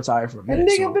he been retired for a minute.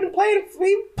 That nigga been playing.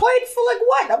 He played for like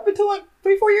what? Up until like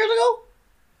 3-4 years ago.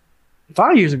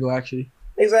 5 years ago, actually.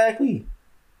 Exactly.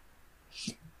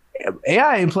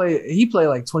 AI ain't play. He played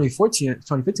like 2014.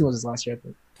 2015 was his last year, I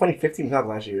think. 2015 was not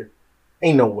last year.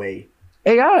 Ain't no way.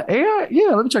 AI.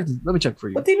 Yeah. Let me check for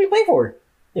you. What team did he play for?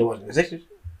 It wasn't the Sixers.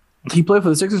 He played for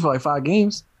the Sixers for like 5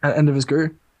 games at the end of his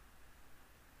career.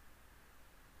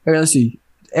 Okay, let's see.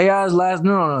 AI's last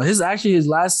no. His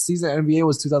last season at NBA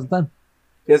was 2010.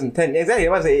 2010, exactly.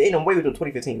 I was say ain't no way until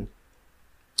 2015.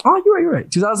 Oh, you're right.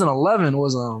 2011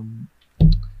 was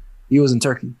he was in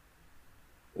Turkey.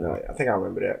 I think I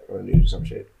remember that on the news or some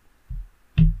shit.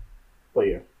 But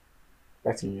yeah,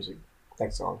 back to the music.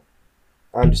 Next song.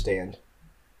 I understand.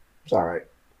 It's all right.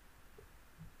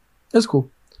 That's cool.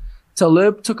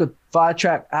 Talib took a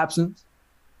 5-track absence.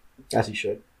 As he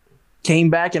should. Came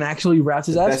back and actually rapped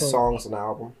his ass off. Best songs on the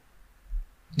album.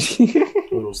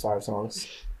 Those 5 songs.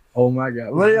 Oh my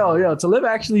god. But yo, Talib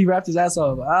actually rapped his ass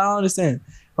off. I don't understand.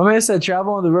 My man said,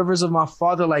 travel on the rivers of my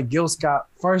father like Gil Scott.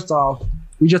 First off,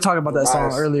 we just talked about that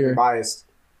song earlier. You're biased.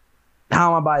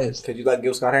 How am I biased? Because you like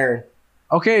Gil Scott Heron.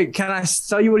 Okay, can I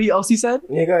tell you what else he said?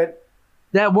 Yeah, go ahead.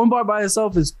 That one bar by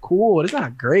itself is cool. It's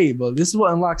not great, but this is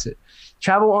what unlocks it.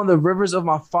 Travel on the rivers of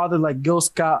my father like Gil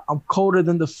Scott. I'm colder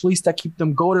than the fleece that keep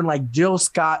them golden like Jill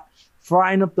Scott.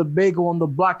 Frying up the bagel on the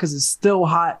block because it's still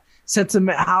hot.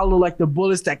 Sentiment hollow like the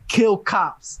bullets that kill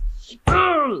cops.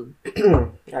 You're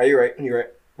right.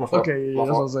 My fault. Okay, yeah,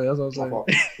 that's what I'm saying.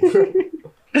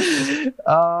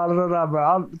 No,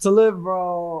 bro. To live,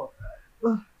 bro.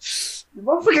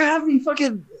 Motherfucker had me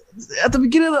fucking at the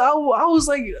beginning of the album. I was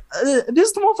like, this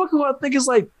is the motherfucker who I think is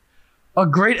like a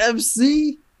great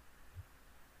MC.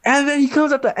 And then he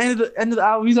comes at the end of the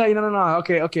album. He's like, no.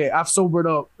 Okay. I've sobered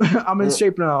up. I'm in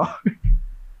shape now.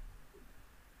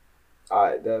 All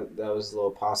right, that was a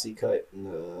little posse cut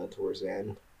towards the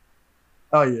end.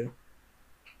 Oh yeah.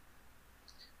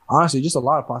 Honestly, just a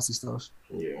lot of posse stuff.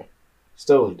 Yeah,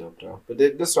 still really dope though. But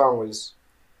this song was,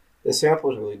 the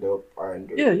sample was really dope. I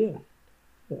enjoyed it.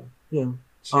 Yeah.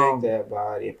 Shake that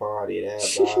body, party that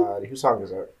body. Whose song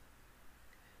is that?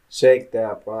 Shake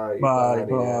that body, Body. that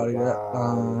body.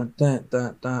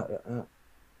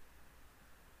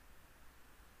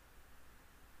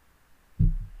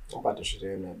 I'm about to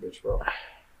Shazam that bitch, bro.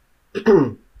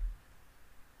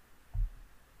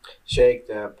 Shake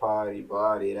that body,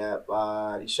 that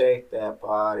body. Shake that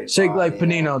body. Shake like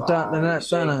Panino. Shake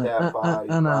that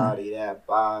body, that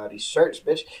body. Search,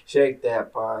 bitch. Shake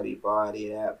that body,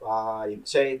 that body.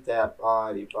 Shake that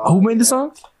body. Who made the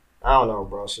song? I don't know,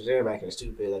 bro. Shazam acting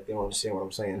stupid. Like they don't understand what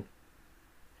I'm saying.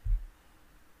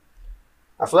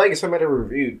 I feel like it's somebody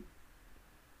reviewed.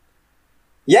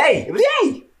 Yay! It was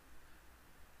Yay!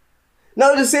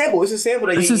 No, it's a sample. It's a sample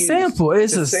that It's you a use. sample. It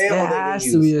sample that has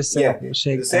you to be use. a sample. Yeah.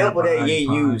 Shake The sample that body, you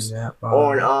body, use that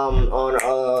body. on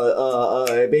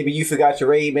baby, you forgot your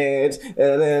Ray-Bans and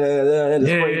the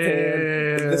spray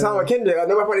tan. The song with Kendrick.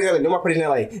 No more parties in LA. No more parties in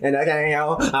LA. And I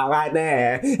can't all right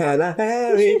there. And a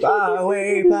very far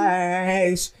away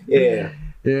place. Yeah.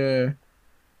 Yeah.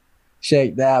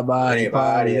 Shake that body,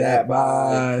 body, that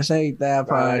body. body. Shake that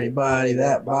body, body,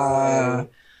 that body.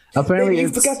 Apparently, Baby, you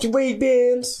it's, forgot your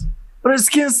Ray-Bans. but it's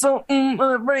skin so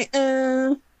right.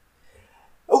 A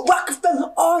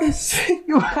Rockefeller artist.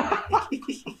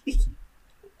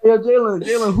 Yo, Jalen,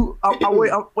 who?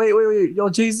 Wait. Yo,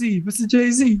 Jay-Z, Mr.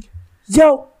 Jay-Z.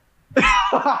 Yo.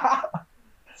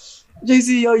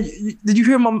 Jay-Z, yo, did you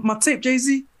hear my tape,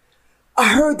 Jay-Z? I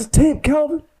heard the tape,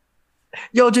 Calvin.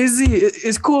 Yo, Jay-Z,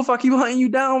 it's cool if I keep hunting you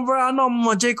down, bro. I know I'm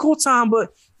on J. Cole time,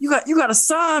 but you got to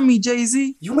sign me,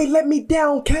 Jay-Z. You ain't let me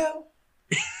down, Cal.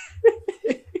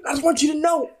 I just want you to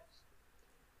know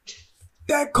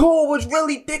that Cole was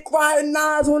really dick riding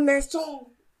Nas on that song.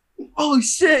 Oh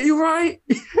shit, you right?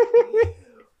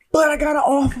 But I got an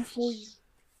offer for you.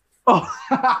 Oh,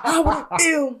 How would it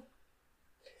feel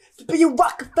to be a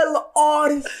Rockefeller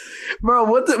artist? bro,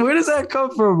 where does that come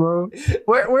from, bro?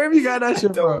 Where have you got that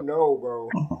shit Don't from? know, bro.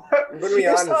 I'm gonna be It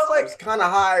honest. sounds like- I was kind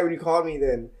of high when you called me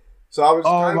then, so I was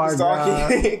Oh kind my of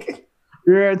talking.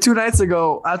 Yeah, 2 nights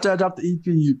ago after I dropped the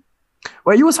EP.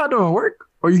 Wait, you was out doing work,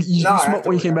 or you No, smoked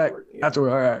when you came back afterward, yeah. afterward?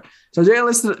 All right. So Jay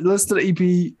listened to the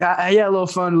EP. I had a little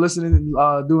fun listening and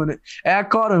doing it. And I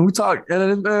called him. We talked,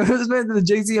 and then this man did the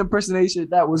Jay-Z impersonation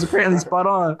that was apparently spot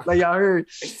on, like y'all heard.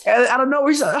 And I don't know.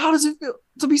 He's like, "How does it feel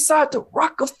to be signed to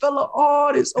Rockefeller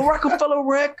Artists or Rockefeller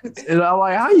Records?" And I'm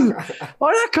like,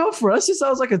 "Where did that come from?" That just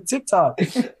sounds like a TikTok,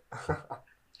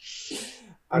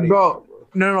 bro.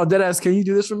 No, deadass. Can you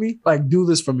do this for me? Like, do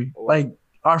this for me. What? Like,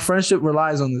 our friendship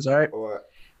relies on this. All right. What?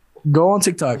 Go on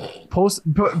TikTok. Post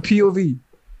POV.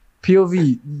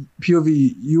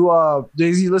 You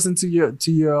Jay-Z listen to your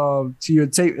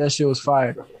tape. That shit was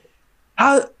fire.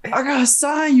 I gotta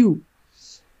sign you.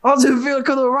 How does it feel to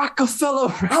come to Rockefeller?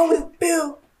 How would it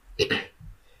feel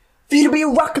for you to be a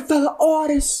Rockefeller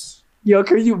artist? Yo,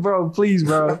 can you, bro? Please,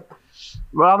 bro.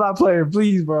 Bro, I'm not playing.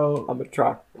 Please, bro. I'm gonna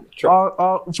try.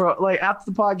 For like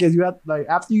after the podcast, you have like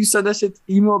after you said that shit,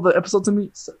 email the episode to me.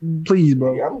 Please,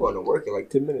 bro. Yeah, I'm going to work in like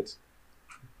 10 minutes.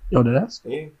 Yo, that's.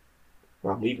 Yeah.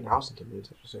 Well, I'm leaving the house in 10 minutes,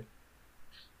 I should say.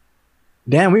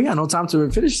 Damn, we got no time to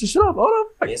finish the shit up. Hold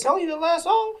up. It's only the last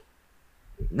song.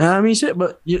 Nah, I mean shit,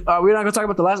 but we're not gonna talk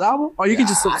about the last album, or you can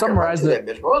just summarize that it.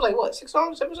 bitch, bro. It was like what, 6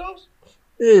 songs, 7 songs?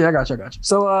 Yeah, I got you.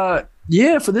 So,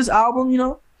 yeah, for this album,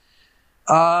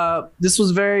 this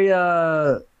was very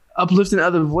uplifting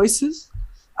other voices.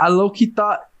 I low-key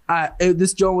thought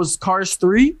this joint was Cars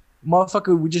 3.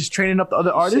 Motherfucker, we just training up the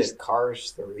other artists.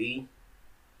 Cars 3.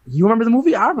 You remember the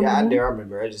movie? I remember. Yeah, the I movie. do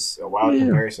remember. It's just a wild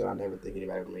comparison. I never think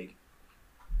anybody would make.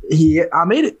 Yeah, I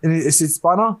made it, and it's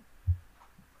spot on.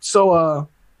 So,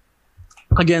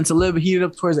 again, to live heated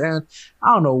up towards the end.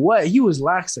 I don't know what he was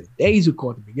laxing days with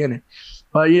at the beginning,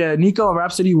 but yeah, Nico and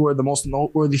Rhapsody were the most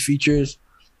noteworthy features.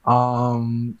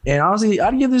 And honestly,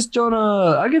 I'd give this joint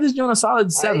a solid I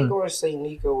 7. ain't gonna say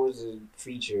Nico was a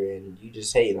feature and you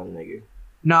just hate on nigga.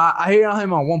 Nah, I hated on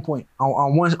him on one point.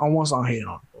 On one song, I hated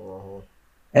on him. Uh-huh.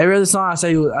 Every other song, I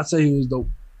say he was dope.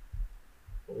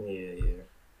 Yeah.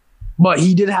 But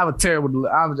he did have a terrible.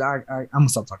 I'm gonna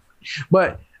stop talking.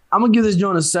 But I'm gonna give this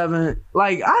joint a 7.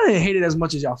 Like, I didn't hate it as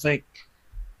much as y'all think.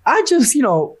 I just,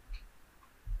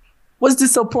 was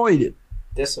disappointed.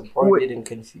 Disappointed and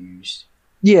confused.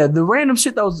 Yeah, the random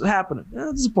shit that was happening.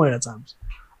 Disappointed at times.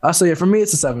 So yeah, for me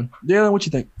it's a 7. Dylan, what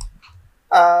you think?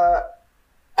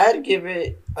 I'd give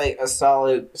it like a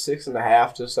solid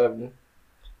 6.5 to 7.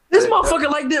 This motherfucker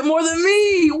liked it more than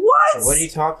me. What? What are you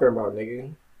talking about,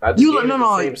 nigga? I just You gave it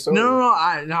the same score. no.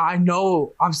 I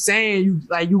know. I'm saying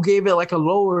you gave it like a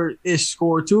lower ish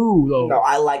score too, though. No,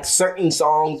 I like certain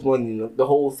songs more than the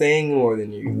whole thing more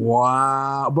than you.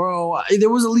 Wow, bro. There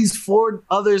was at least 4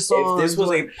 other songs. If this was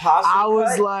a possible I was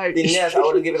cut, like, then yes, I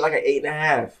would have given it like an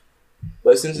 8.5.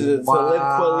 But since it's a Talib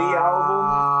Kweli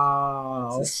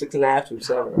album, it's a 6.5 to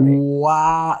 7. Right?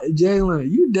 Wow,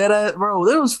 Jalen, you dead ass, bro.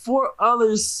 There was 4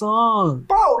 other songs.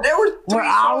 Bro, there were 3 Where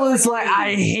I songs was like,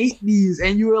 I hate these,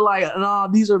 and you were like, nah,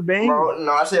 these are bangers. Bro,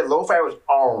 no, I said Lo Fat was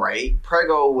alright.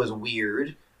 Prego was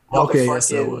weird. Okay,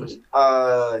 yes, it was.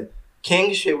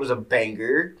 King shit was a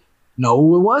banger.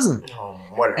 No, it wasn't. Oh,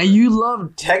 whatever. And you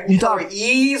loved. Technicolor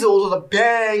Easels was a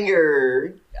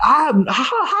banger. How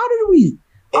did we?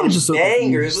 I'm And just so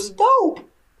bangers confused. was dope.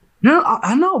 No,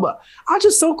 I know, but I'm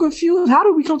just so confused. How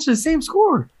did we come to the same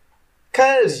score?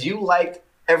 Cause you liked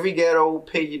every ghetto,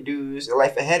 pay your dues, a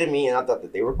life ahead of me, and I thought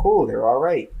that they were cool. They were all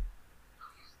right.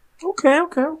 Okay.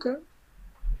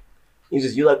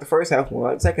 You like the first half more, I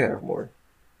like the second half more.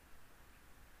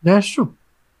 That's true.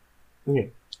 Yeah.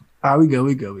 All right,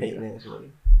 we go. Hey, man, it's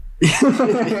funny.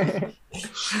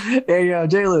 Hey,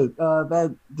 Jalen,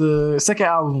 that the second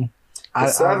album. I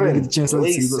didn't get the chance to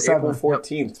listen to released the April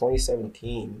 14th,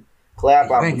 2017. Collab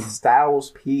Thank with you.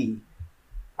 Styles P.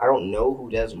 I don't know who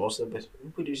does most of it. Who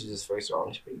produces this first song?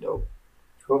 It's pretty dope.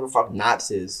 Whoever the fuck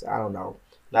Knots is, I don't know.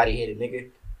 Naughty headed nigga.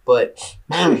 But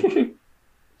the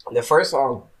first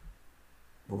song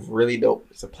was really dope.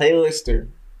 It's a playlister,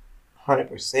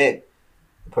 100%.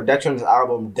 The production of this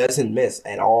album doesn't miss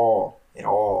at all.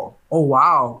 Oh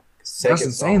wow, Second that's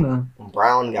insane song, though.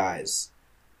 Brown Guys.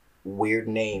 Weird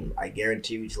name. I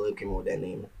guarantee you Talib came up with that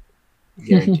name.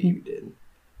 Guarantee you did.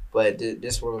 But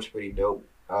this one was pretty dope.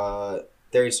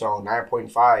 Third song,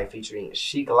 9.5, featuring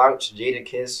Sheek Louch, Jada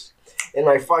Kiss, and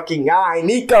my fucking guy,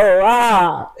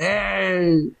 Nico.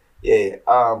 Hey,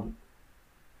 Yeah.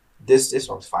 This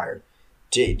song's fire.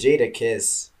 Jada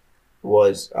Kiss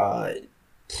was a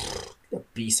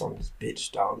beast on this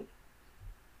bitch, dog.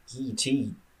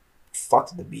 He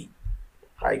fucked the beat.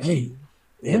 Like, hey,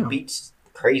 the yeah. beat's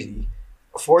crazy.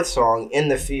 Fourth song, In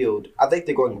the Field. I think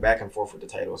they're going back and forth with the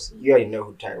titles. You already know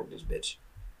who titled this bitch.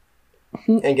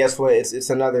 And guess what? It's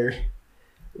another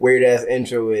weird ass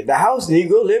intro with the house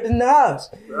Negro lived in the house.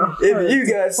 If you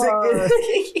got sick,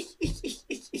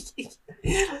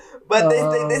 but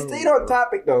they stayed on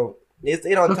topic though. They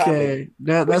stayed on topic. Okay,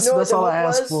 that's You know what the all I hook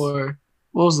asked was? for.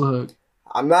 What was the hook?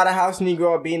 I'm not a house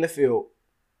Negro. I'll be in the field.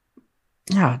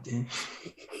 God damn.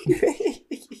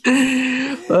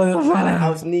 I'm not a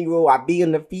house Negro. I be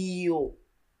in the field.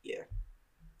 Yeah.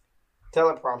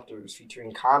 Teleprompters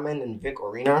featuring Common and Vic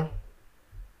Orina.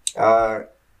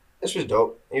 This was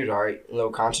dope. It was alright. A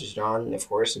little Conscious John, of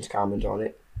course, since Common's on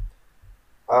it.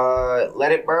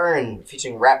 Let It Burn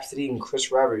featuring Rhapsody and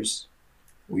Chris Rivers.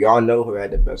 We all know who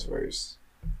had the best verse.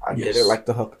 I Yes. didn't like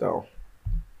the hook though.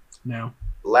 No.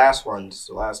 Last one's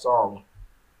the last song.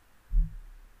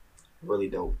 Really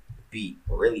dope beat.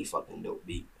 Really fucking dope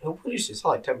beat. Who produced this? I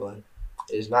like Timbaland.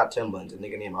 It is not Timbaland. It's a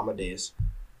nigga named Amadeus.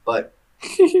 But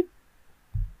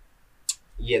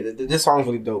yeah, this song's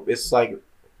really dope. It's like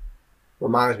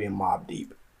reminds me of Mobb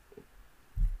Deep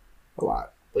a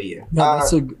lot. But yeah, Yeah,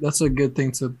 that's a good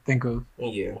thing to think of.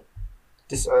 yeah.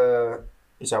 This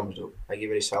album's dope. I give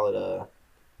it a solid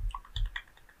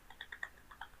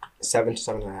 7 to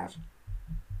 7.5.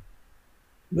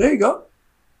 There you go.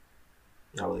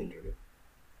 I really enjoyed it.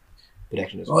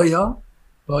 Production is Oh yeah.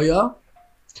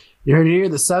 You heard it here.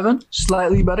 The 7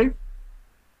 slightly better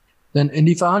than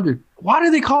Indy 500. Why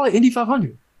do they call it Indy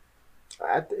 500?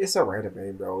 It's a random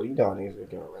name, bro. You know niggas are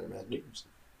gonna random ass names.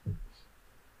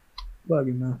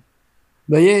 Bugging man.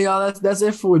 But yeah, y'all. That's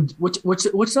it for which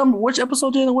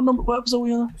episode? Jalen? What episode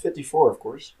we on? 54, of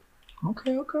course.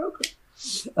 Okay.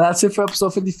 That's it for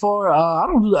episode 54. I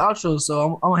don't do the outro,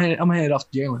 so I'm gonna hand it off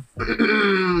to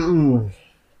Jalen.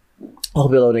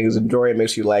 Hope y'all niggas enjoy it. Make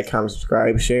sure you like, comment,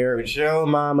 subscribe, share it. Show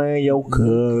mama and your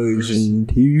cousin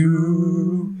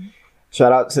too.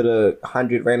 Shout out to the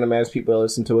 100 random ass people that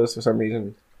listen to us for some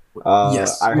reason.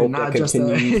 Yes, I we're hope not that just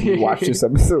continues to watch this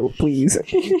episode, please.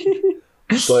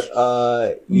 But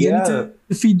You yeah, need to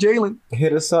defeat Jalen.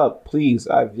 hit us up, please.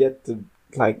 I've yet to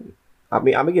I'm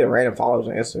gonna get random followers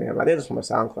on Instagram. I did this from my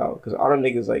SoundCloud because all them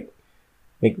niggas like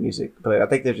make music, but I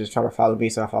think they're just trying to follow me,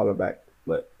 so I follow them back.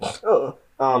 But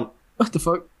What the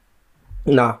fuck?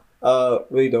 nah,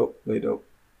 really dope.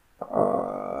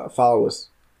 Follow us,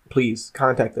 please.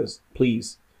 Contact us,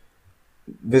 please.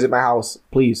 Visit my house,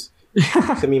 please.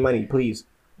 Send me money, please.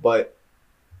 But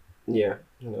yeah,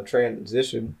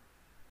 transition.